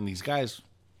in there, and these guys,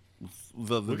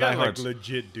 the We got like diehards,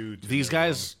 legit dudes. in these there,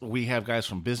 guys, we have guys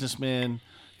from businessmen,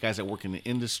 guys that work in the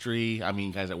industry. I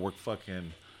mean, guys that work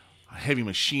fucking heavy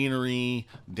machinery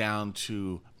down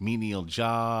to menial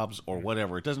jobs or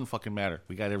whatever. It doesn't fucking matter.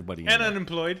 We got everybody in and there.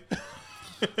 unemployed.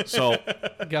 So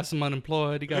You got some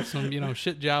unemployed. You got some,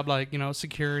 shit job like,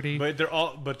 security. but they're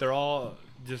all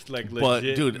just like legit. but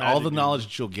dude, all the magic knowledge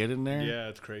dudes. that you'll get in there. Yeah,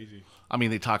 it's crazy. I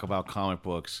mean, they talk about comic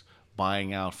books,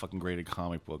 buying out fucking graded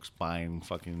comic books, buying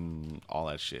fucking all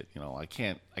that shit. I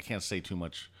can't say too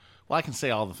much. Well, I can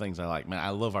say all the things I like. Man, I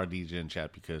love our DGen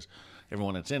chat because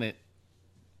everyone that's in it,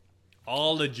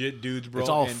 All legit dudes, bro. it's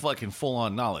all and, fucking full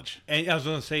on knowledge. and I was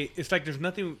gonna say, it's like there's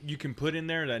nothing you can put in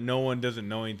there that no one doesn't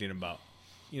know anything about.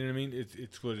 You know what I mean?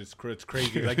 It's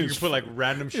crazy. Like you can put like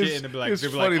random shit and they'll be like, it's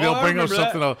they'll be funny. like, They'll "Oh, I bring up remember that."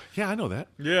 something else. Yeah, I know that.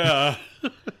 Yeah.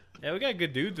 Yeah, we got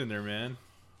good dudes in there, man.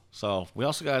 So we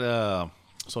also got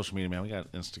social media, man. We got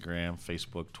Instagram,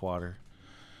 Facebook, Twitter.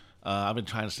 I've been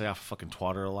trying to stay off of fucking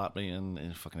Twitter a lot, man,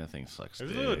 and fucking that thing sucks.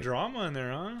 There's a dick. little drama in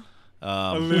there, huh?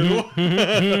 Um, A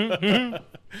little.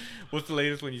 What's the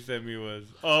latest one you sent me was?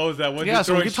 Oh, is that one? Yeah, you're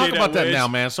so we throwing can talk shade about at that Wedge? now,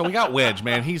 man. So we got Wedge,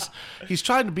 man. He's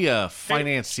trying to be a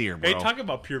financier, bro. Hey, talk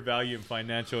about pure value and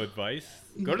financial advice.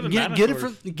 Go to the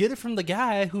Get it from the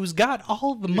guy who's got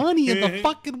all the money in the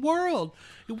fucking world.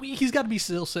 He's got to be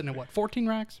still sitting at what, 14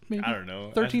 racks? Maybe I don't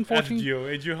know. 13, Ask 14. Gio.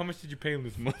 Hey, Gio, how much did you pay him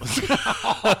this month?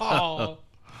 Oh,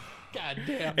 god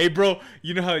damn. Hey, bro,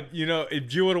 you know if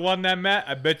Gio would have won that mat,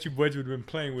 I bet you Wedge would have been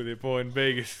playing with it, boy, in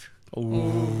Vegas. Ooh.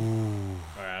 All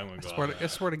right, I'm gonna go. I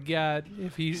swear to God,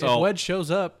 if So- Wedge shows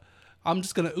up, I'm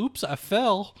just gonna oops, I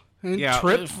fell and yeah,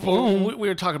 tripped. Boom. we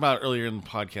were talking about earlier in the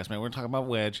podcast, man. We were talking about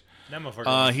Wedge. That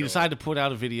motherfucker. He decided to put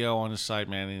out a video on his site,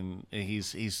 man, and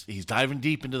he's diving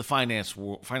deep into the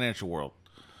financial world.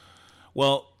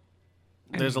 Well,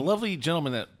 there's a lovely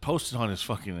gentleman that posted on his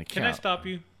fucking account. Can I stop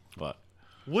you? But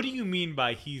What do you mean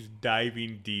by he's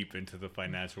diving deep into the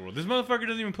financial world? This motherfucker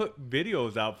doesn't even put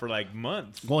videos out for like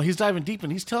months. well, he's diving deep,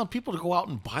 and he's telling people to go out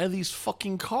and buy these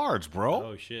fucking cards, bro.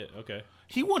 Oh shit. Okay.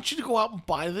 He wants you to go out and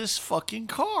buy this fucking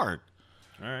card.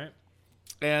 All right.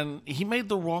 And he made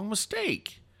the wrong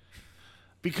mistake.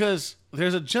 Because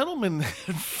there's a gentleman that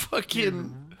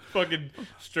fucking Fucking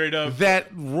straight up.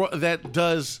 that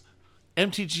does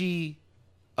MTG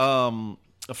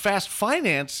Fast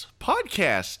Finance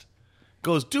podcast.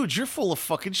 Goes, dude, you're full of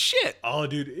fucking shit. Oh,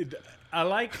 dude,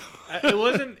 it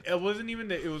wasn't even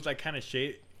that. It was like kind of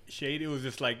shade. It was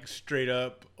just like straight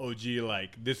up OG.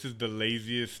 Like this is the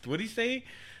laziest. What did he say?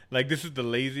 Like this is the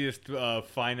laziest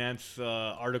finance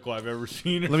article I've ever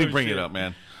seen. Let me bring it up,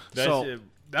 man.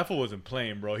 That fool wasn't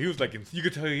playing, bro. He was like, you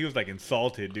could tell he was like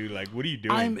insulted, dude. Like, what are you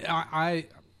doing?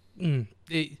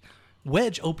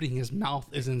 Wedge opening his mouth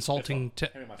is insulting to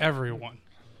everyone.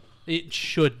 It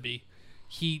should be.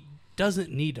 He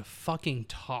doesn't need to fucking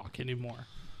talk anymore.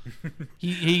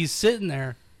 He's sitting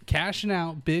there cashing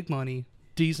out big money,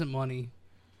 decent money.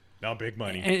 No, big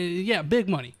money. And, yeah, big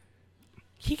money.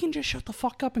 He can just shut the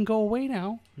fuck up and go away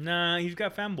now. Nah, he's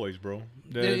got fanboys, bro.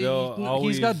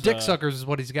 He's got dick suckers is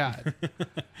what he's got.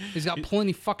 He's got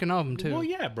plenty fucking of them, too. Well,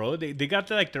 yeah, bro. They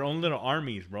got like their own little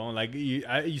armies, bro. Like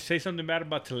you say something bad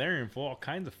about Talarian, all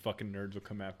kinds of fucking nerds will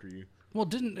come after you. Well,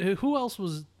 who else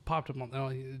was popped up on? Oh,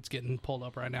 it's getting pulled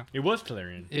up right now. It was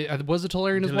Talarian. Was it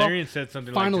Talarian as well? Talarian said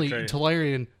something Finally, like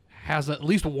Talarian has at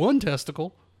least one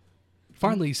testicle.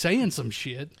 Finally saying some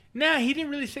shit. Nah, he didn't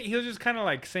really say. He was just kind of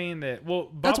like saying that. Well,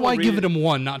 Bob That's why I give it him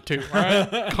one, not two. All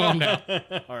right? Calm down.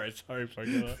 All right, sorry for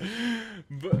that.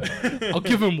 But I'll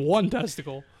give him one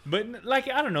testicle. But like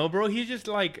I don't know, bro. He's just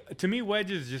like, to me, Wedge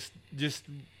is just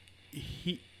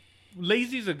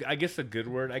lazy is I guess a good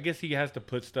word. I guess he has to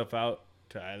put stuff out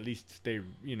to at least stay,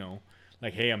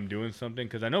 like, hey, I'm doing something.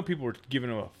 Because I know people were giving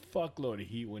him a fuckload of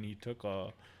heat when he took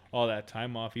all that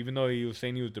time off, even though he was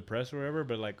saying he was depressed or whatever.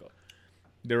 But like,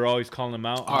 they were always calling him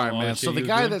out. All right, man. So the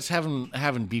guy that's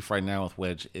having beef right now with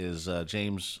Wedge is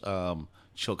James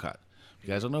Chilcott. If you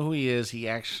guys don't know who he is, he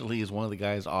actually is one of the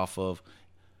guys off of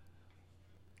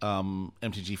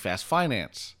MTG Fast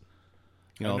Finance.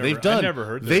 They've done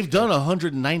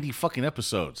 190 fucking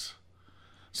episodes.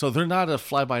 So they're not a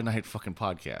fly-by-night fucking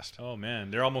podcast. Oh, man.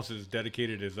 They're almost as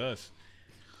dedicated as us.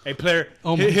 Hey, player,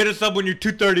 hit us up when you're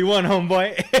 231,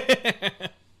 homeboy.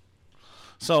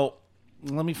 So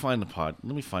let me find the pod.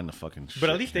 Let me find the fucking shit. But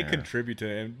at least they contribute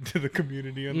to the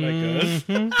community, unlike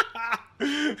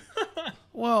us.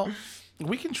 Well,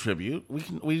 we contribute.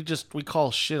 We call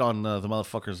shit on the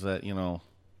motherfuckers that,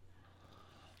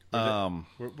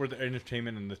 We're the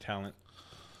entertainment and the talent.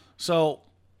 So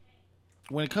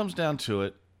when it comes down to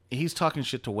it, he's talking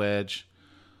shit to Wedge.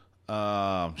 Shit,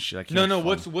 I can't. No.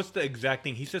 What's the exact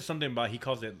thing? He said something about he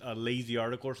calls it a lazy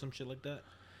article or some shit like that.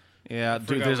 Yeah,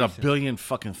 dude. There's a billion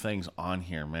fucking things on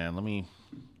here, man.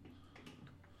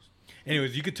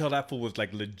 Anyways, you could tell that fool was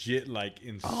like legit, like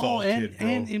insulted. Oh,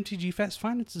 and bro. MTG Fast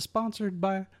Finance is sponsored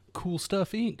by Cool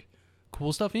Stuff Inc.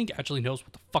 Cool Stuff Inc. actually knows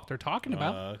what the fuck they're talking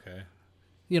about. Okay.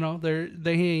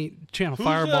 They ain't Channel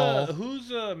Fireball. Who's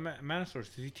Manosaurus?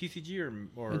 Is he TCG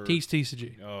or? He's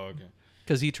TCG. Oh, okay.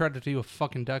 Because he tried to do a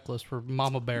fucking deck list for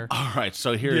Mama Bear. All right,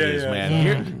 so here it is,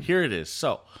 man. Here it is.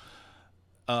 So,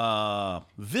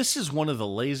 this is one of the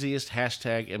laziest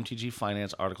hashtag MTG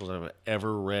Finance articles I've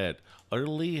ever read.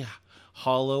 Utterly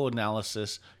hollow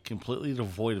analysis, completely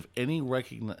devoid of any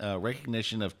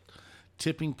recognition of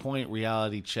tipping point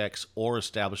reality checks or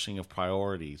establishing of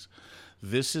priorities.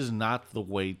 This is not the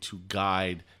way to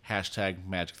guide hashtag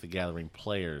Magic the Gathering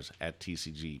players at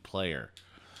TCG Player.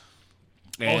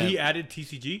 And he added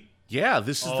TCG? Yeah,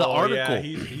 this is the article. Yeah,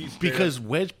 he's because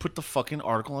Wedge put the fucking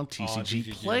article on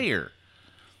TCG Player.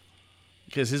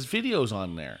 Because his video's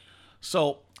on there.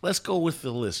 So let's go with the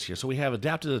list here. So we have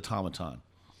Adapted Automaton.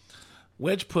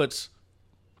 Wedge puts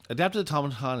Adapted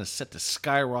Automaton is set to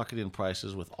skyrocket in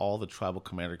prices with all the Tribal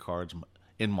Commander cards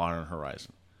in Modern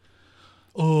Horizon.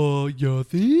 Oh, you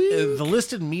think? The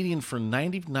listed median for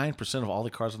 99% of all the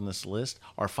cards on this list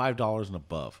are $5 and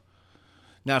above.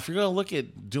 Now, if you're going to look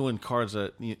at doing cards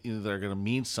that that are going to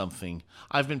mean something,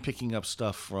 I've been picking up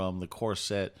stuff from the core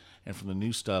set and from the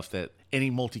new stuff that any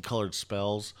multicolored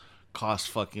spells cost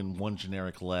fucking one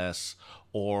generic less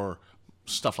or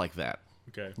stuff like that.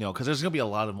 Okay. Because there's going to be a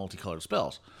lot of multicolored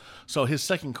spells. So his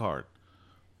second card,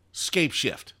 Scape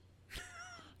Shift.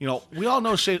 We all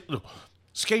know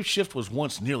Scape Shift was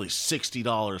once nearly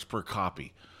 $60 per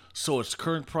copy. So its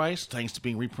current price, thanks to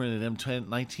being reprinted in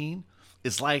M19,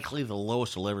 is likely the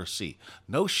lowest you'll ever see.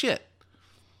 No shit.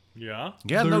 Yeah?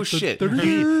 Yeah, no shit. You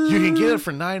can get it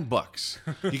for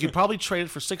 $9. You can probably trade it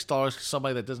for $6 to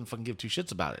somebody that doesn't fucking give two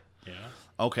shits about it. Yeah.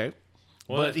 Okay.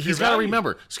 Well, but he's got to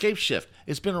remember, Scape Shift,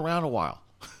 it's been around a while.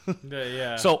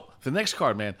 Yeah. So, the next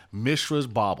card, man, Mishra's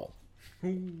Bauble.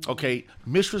 Okay,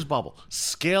 Mishra's Bauble.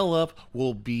 Scale Up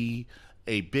will be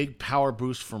a big power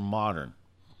boost for Modern.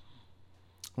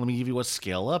 Let me give you what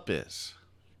Scale Up is.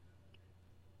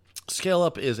 Scale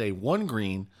Up is a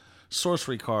 1-green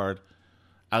sorcery card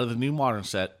out of the new Modern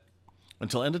set.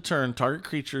 Until end of turn, target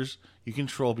creatures you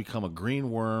control become a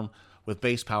green worm with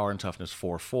base power and toughness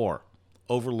 4/4.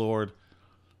 Overlord,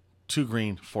 2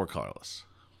 green, 4 colorless.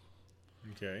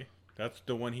 Okay. That's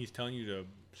the one he's telling you to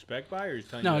spec by, or he's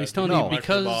telling No, you he's telling you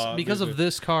because of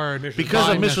this card. Because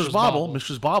buy of Mishra's Bauble.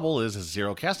 Mishra's Bauble is a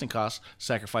 0 casting cost.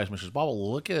 Sacrifice Mishra's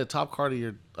Bauble. Look at the top card of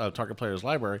your target player's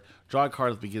library. Draw a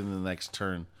card at the beginning of the next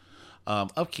turn.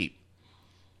 Upkeep.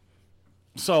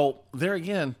 So, there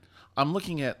again, I'm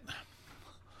looking at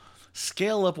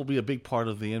Scale Up will be a big part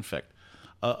of the Infect.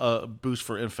 a boost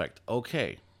for Infect.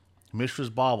 Okay. Mishra's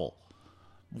Bauble.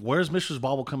 Where's Mishra's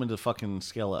Bauble coming to fucking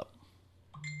scale up?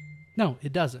 No,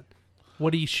 it doesn't.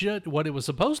 What it was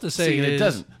supposed to say is... it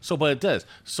doesn't. But it does.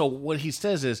 So what he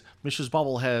says is Mishra's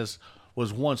Bauble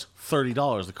was once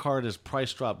 $30. The card is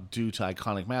price dropped due to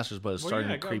Iconic Masters, but it's starting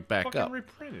to creep back up.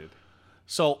 Reprinted.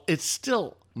 So it's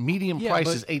still medium price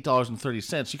but- is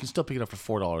 $8.30. You can still pick it up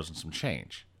for $4 and some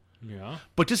change. Yeah.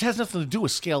 But this has nothing to do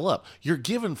with scale up. You're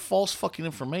given false fucking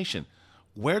information.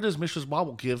 Where does Mishra's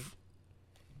Bauble give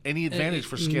any advantage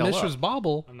for scale Mishra's up?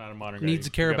 Bauble I'm not a modern guy. needs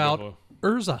to care You got about Bilbo.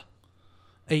 Urza,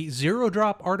 a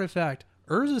 0-drop artifact.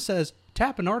 Urza says,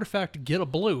 tap an artifact to get a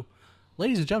blue.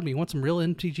 Ladies and gentlemen, you want some real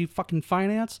MTG fucking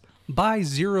finance? Buy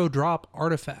 0-drop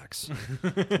artifacts.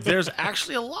 There's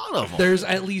actually a lot of them. There's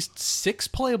at least 6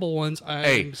 playable ones.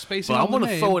 I'm spacing but on I'm the going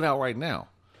to name. throw it out right now.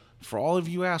 For all of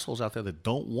you assholes out there that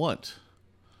don't want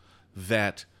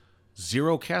that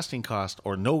 0 casting cost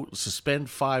or no suspend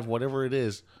 5, whatever it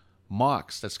is,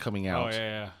 Mox that's coming Oh, out,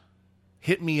 yeah.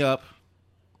 hit me up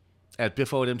at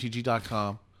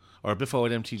biffo@mtg.com or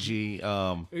biffo@mtg.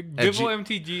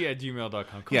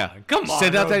 BiffleMTG@gmail.com. Come on.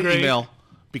 Send out bro, that Greg. email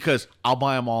because I'll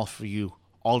buy them all for you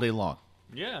all day long.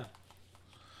 Yeah.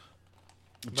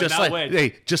 Just not like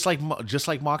wedge. just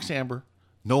like Mox Amber.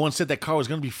 No one said that card was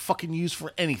going to be fucking used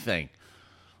for anything.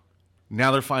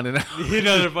 Now they're finding out. You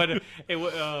know, but hey,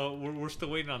 we're still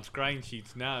waiting on scrying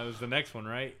sheets now. It was the next one,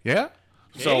 right? Yeah.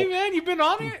 So Hey, man, you been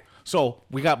on it? So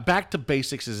we got Back to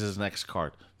Basics as his next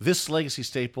card. This legacy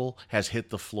staple has hit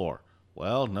the floor.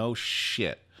 Well, no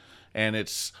shit. And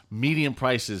its median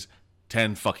price is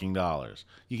 $10 fucking dollars.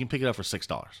 You can pick it up for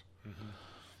 $6.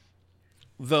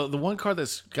 The one card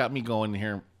that's got me going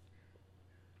here,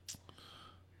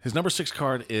 his number 6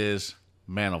 card is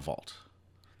Mana Vault.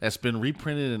 That's been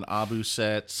reprinted in Abu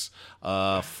sets,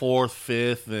 4th,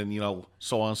 5th, and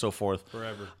so on and so forth.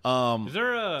 Forever. Is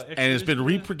there a... And it's been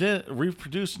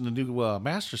reproduced in the new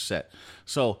Master set.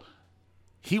 So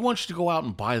he wants you to go out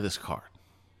and buy this card.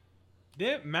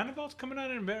 Yeah, Mana Vault's coming out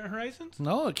in Event Horizons?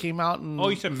 No, it came out in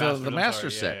You said Master. the I'm Master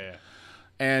sorry. set.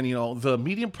 And, the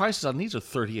median prices on these are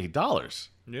 $38.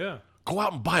 Yeah. Go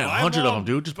out and buy Buy 100 'em of all. them,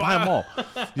 dude. Just buy them all.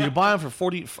 You can buy them for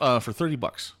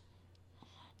 $30.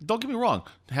 Don't get me wrong.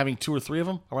 Having 2 or 3 of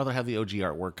them, I'd rather have the OG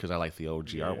artwork because I like the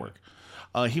OG artwork.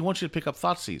 He wants you to pick up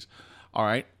Thoughtseize. All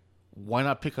right. Why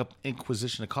not pick up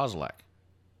Inquisition of Kozilek?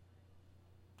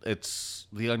 It's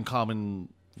the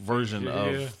uncommon version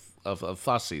of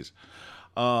Thoughtseize.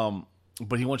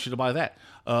 But he wants you to buy that.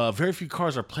 Very few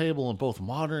cards are playable in both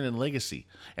Modern and Legacy,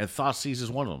 and Thoughtseize is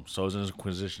one of them. So is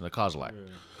Inquisition of Kozilek.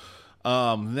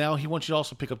 Now he wants you to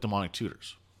also pick up Demonic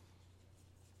Tutors.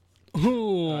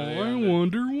 Oh, I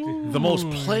wonder why. The most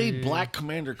played Black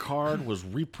Commander card was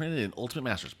reprinted in Ultimate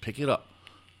Masters. Pick it up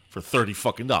for $30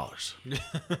 fucking dollars.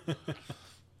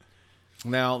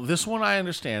 Now, this one I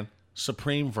understand.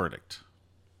 Supreme Verdict.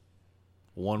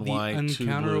 One The white, 2 blue.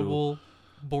 uncounterable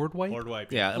board wipe? Board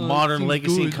wipe. Yeah, Modern seems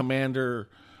Legacy good. Commander.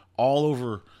 All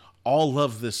over. All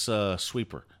love this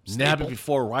sweeper. Nab it Staple.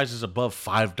 before it rises above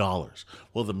 $5.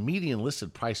 Well, the median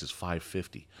listed price is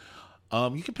 $5.50.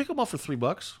 You can pick them up for $3,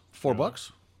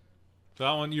 $4. So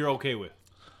that one you're okay with?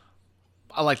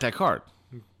 I like that card.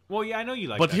 Well, yeah, I know you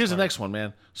like But that here's card. the next one,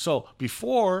 man. So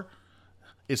before,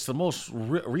 it's the most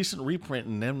recent reprint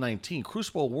in M19.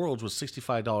 Crucible Worlds was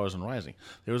 $65 and rising.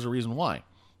 There was a reason why.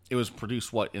 It was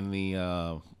produced, in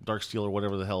the Dark Steel or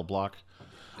whatever the hell block.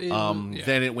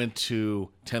 Then it went to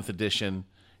 10th edition,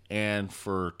 and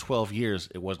for 12 years,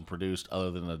 it wasn't produced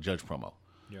other than a Judge promo.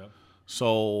 Yeah.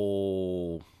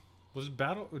 So, Was it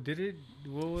Battle? Did it?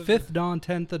 What was 5th Dawn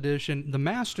 10th edition, the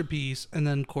Masterpiece, and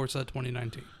then Corsa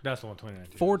 2019. That's the one,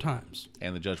 2019. 4 times.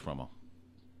 and the Judge promo.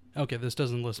 Okay, this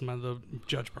doesn't list the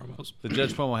Judge promos. The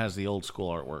Judge promo has the old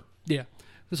school artwork. Yeah.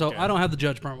 So I don't have the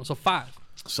Judge promo, so 5. So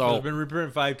it's So, been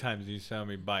reprinted 5 times. You tell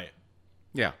me buy it.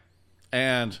 yeah.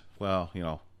 And,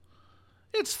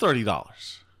 it's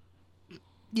 $30.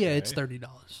 Yeah, it's $30.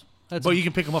 That's But you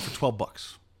can pick them up for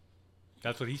 $12.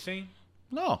 That's what he's saying.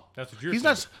 No, That's what you're he's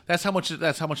saying. not. That's how much.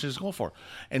 That's how much it's going for.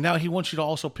 And now he wants you to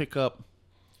also pick up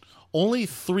only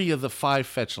 3 of the 5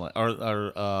 fetch land,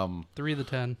 or 3 of the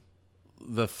 10.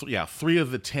 3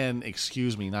 of the 10.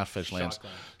 Excuse me, not fetch lands. Shock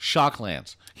lands. Shock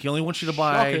lands. He only wants you to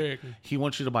buy. Shocking. He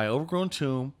wants you to buy Overgrown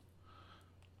Tomb,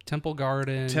 Temple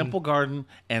Garden. Temple Garden,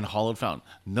 and Hollowed Fountain.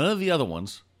 None of the other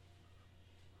ones.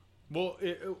 Well,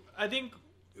 I think.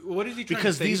 What is he trying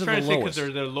Because to say? these He's are trying the to say lowest.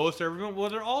 because they're the lowest they've ever been.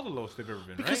 Well, they're all the lowest they've ever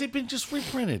been. Because right? they've been just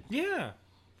reprinted. Yeah.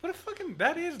 What a fucking.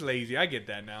 That is lazy. I get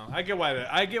that now. I get why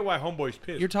Homeboy's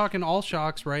pissed. You're talking all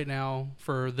shocks right now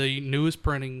for the newest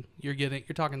printing. You're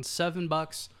talking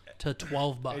 $7 to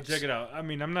 $12. Hey, check it out. I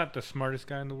mean, I'm not the smartest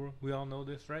guy in the world. We all know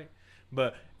this, right?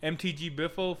 But MTG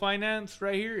Biffle Finance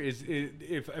right here is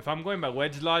if I'm going by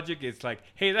wedge logic, it's like,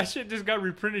 hey, that shit just got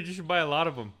reprinted. You should buy a lot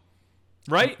of them.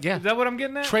 Right? Yeah. Is that what I'm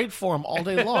getting at? Trade for them all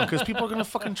day long because people are going to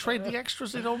fucking trade the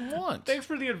extras they don't want. Thanks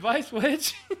for the advice,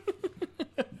 Wedge.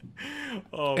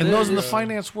 And those in the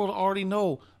finance world already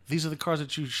know these are the cars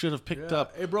that you should have picked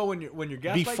up. Hey, bro, when your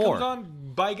gas light before. comes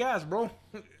on, buy gas, bro.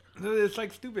 It's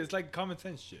like stupid. It's like common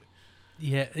sense shit.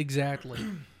 Yeah, exactly.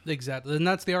 Exactly. And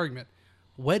that's the argument.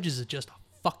 Wedge is just a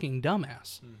fucking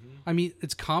dumbass. I mean,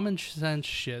 it's common sense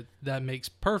shit that makes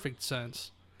perfect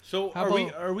sense. So How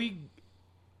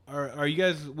are you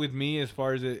guys with me as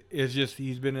far as it's just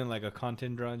he's been in like a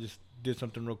content draw and just did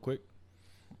something real quick?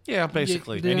 Yeah,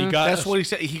 basically. Yeah. And he got That's what he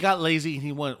said. He got lazy and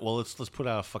he went, well, let's put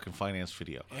out a fucking finance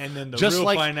video. And then the just real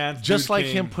like, finance just dude like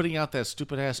came. him putting out that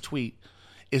stupid ass tweet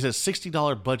is a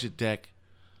 $60 budget deck,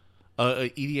 a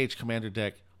EDH commander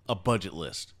deck, a budget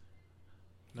list.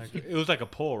 Like, it was like a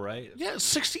poll, right? Yeah,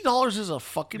 $60 is a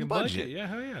fucking budget. Yeah,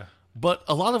 hell yeah. But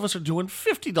a lot of us are doing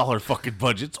 $50 fucking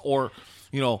budgets, or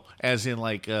as in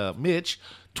like Mitch,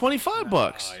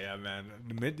 $25. Oh yeah, man.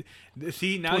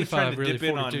 See, now he's trying to 25, dip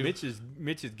in on 42.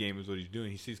 Mitch's game is what he's doing.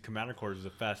 He sees Commander Corps as the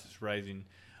fastest rising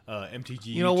MTG.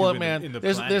 You know YouTube what, in man? The, in the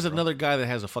there's planet, bro. another guy that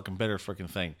has a fucking better freaking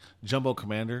thing. Jumbo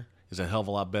Commander is a hell of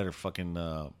a lot better fucking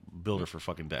builder for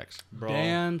fucking decks. Bro,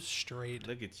 Damn straight.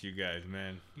 look at you guys,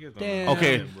 man. You guys don't Damn. know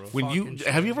Okay, nothing, bro. when you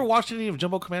Fucking have you ever watched any of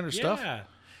Jumbo Commander stuff? Yeah.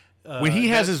 When he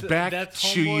has his that's- back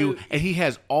that's to you, homeboy- and he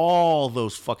has all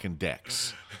those fucking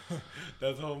decks.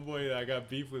 That's homeboy that I got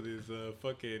beef with his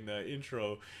fucking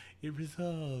intro. It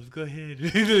resolves. Go ahead.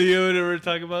 You know what we're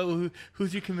talking about?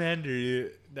 Who's your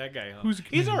commander? That guy. Huh?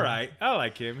 He's all right. I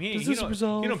like him. He Does this don't,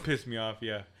 resolve? He don't piss me off.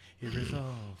 Yeah. He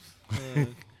resolves.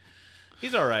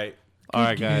 He's all right. All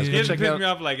right, guys, He go doesn't check piss out. me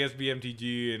off like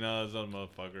SBMTG and all those other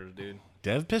motherfuckers, dude.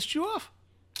 Dev pissed you off?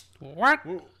 What?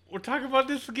 We're talking about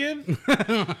this again?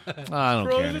 I don't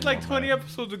Bro, care. this is like anymore, 20 man.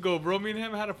 episodes ago, bro. Me and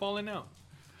him had a falling out.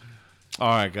 All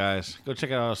right, guys, go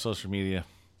check out our social media.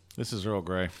 This is Earl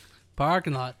Grey.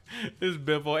 Parking lot. This is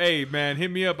Biffle. Hey, man,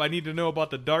 hit me up. I need to know about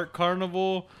the Dark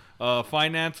Carnival,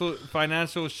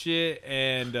 financial shit,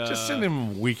 and Just send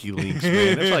him WikiLeaks,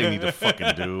 man. That's all you need to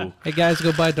fucking do. Hey guys,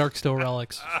 go buy Darksteel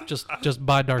Relics. Just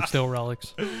buy Darksteel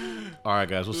Relics. All right,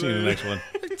 guys, we'll see you in the next one.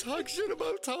 I talk shit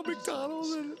about Tom McDonald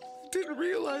and didn't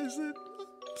realize that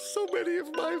so many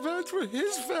of my fans were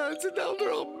his fans, and now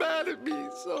they're all mad at me.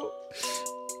 So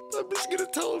I'm just gonna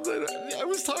tell them that I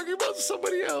was talking about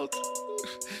somebody else.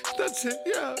 That's it.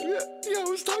 Yeah. I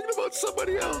was talking about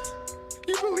somebody else.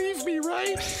 You believe me,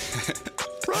 right?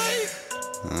 Right?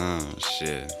 Oh,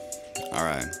 shit.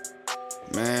 Alright.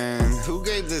 Man, who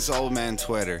gave this old man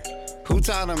Twitter? Who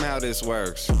taught him how this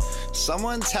works?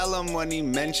 Someone tell him when he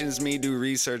mentions me, do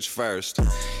research first.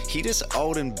 He just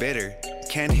old and bitter.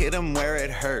 Can't hit him where it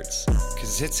hurts.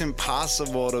 Cause it's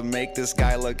impossible to make this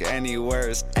guy look any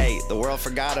worse. Hey, the world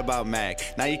forgot about Mac.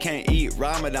 Now you can't eat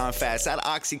Ramadan fast. That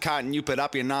Oxycontin you put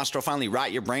up your nostril finally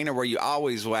rot your brain, or where you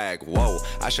always wag. Whoa,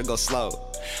 I should go slow.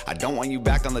 I don't want you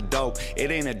back on the dope.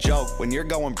 It ain't a joke when you're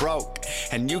going broke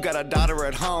and you got a daughter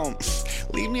at home.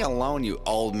 Leave me alone, you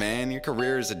old man. Your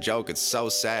career is a joke, it's so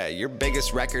sad. Your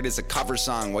biggest record is a cover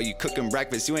song while you cooking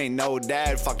breakfast. You ain't no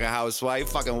dad, fucking housewife,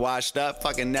 fucking washed up,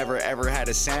 fucking never ever had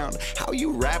a sound. How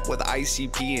you rap with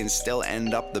ICP and still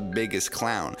end up the biggest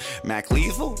clown? Mac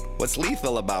Lethal? What's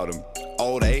lethal about him?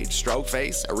 Old age, stroke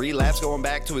face, a relapse going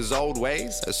back to his old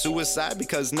ways, a suicide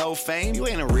because no fame. You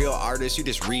ain't a real artist, you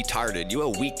just retarded. You a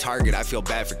weak target, I feel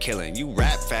bad for killing. You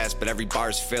rap fast, but every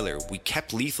bar's filler. We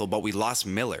kept Lethal, but we lost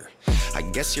Miller. I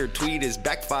guess your tweet is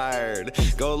backfired.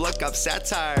 Go look up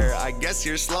satire. I guess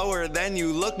you're slower than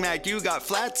you look, Mac. You got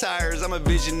flat tires. I'm a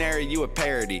visionary, you a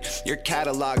parody. Your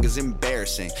catalog is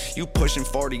embarrassing. You pushing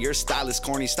 40, your style is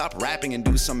corny. Stop rapping and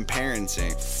do some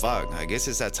parenting. Fuck, I guess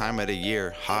it's that time of the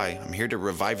year. Hi, I'm here to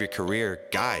revive your career.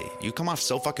 Guy, you come off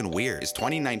so fucking weird. It's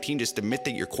 2019, just admit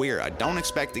that you're queer. I don't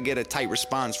expect to get a tight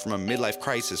response from a midlife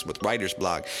crisis with writer's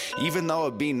block. Even though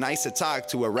it'd be nice to talk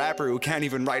to a rapper who can't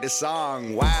even write a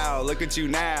song. Wow, look at you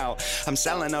now. I'm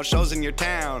selling out shows in your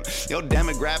town. Your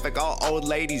demographic, all old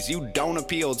ladies. You don't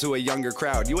appeal to a younger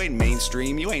crowd. You ain't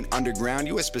mainstream, you ain't underground.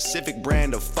 You a specific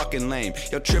brand of fucking lame.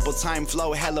 Your triple time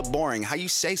flow hella boring. How you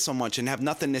say so much and have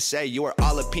nothing to say? You are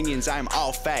all opinions, I am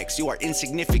all facts. You are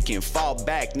insignificant, fall fall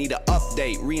back. Need an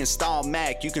update, reinstall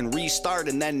Mac. You can restart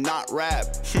and then not rap.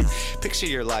 Picture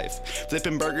your life.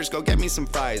 Flipping burgers, go get me some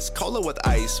fries. Cola with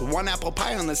ice, 1 apple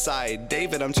pie on the side.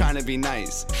 David, I'm trying to be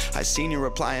nice. I seen your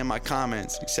reply in my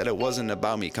comments. You said it wasn't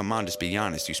about me, come on, just be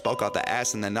honest. You spoke out the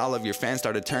ass and then all of your fans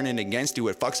started turning against you.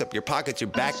 It fucks up your pockets, you're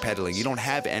backpedaling. You don't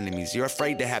have enemies, you're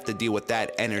afraid to have to deal with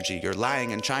that energy. You're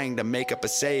lying and trying to make up a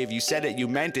save. You said it, you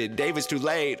meant it, David's too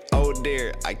late. Oh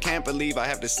dear, I can't believe I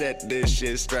have to set this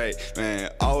shit straight.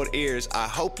 Man, old ears, I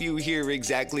hope you hear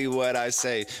exactly what I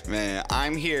say. Man,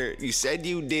 I'm here, you said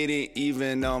you didn't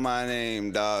even know my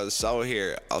name, dawg. So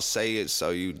here, I'll say it so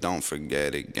you don't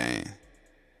forget again.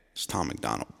 It's Tom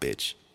McDonald, bitch.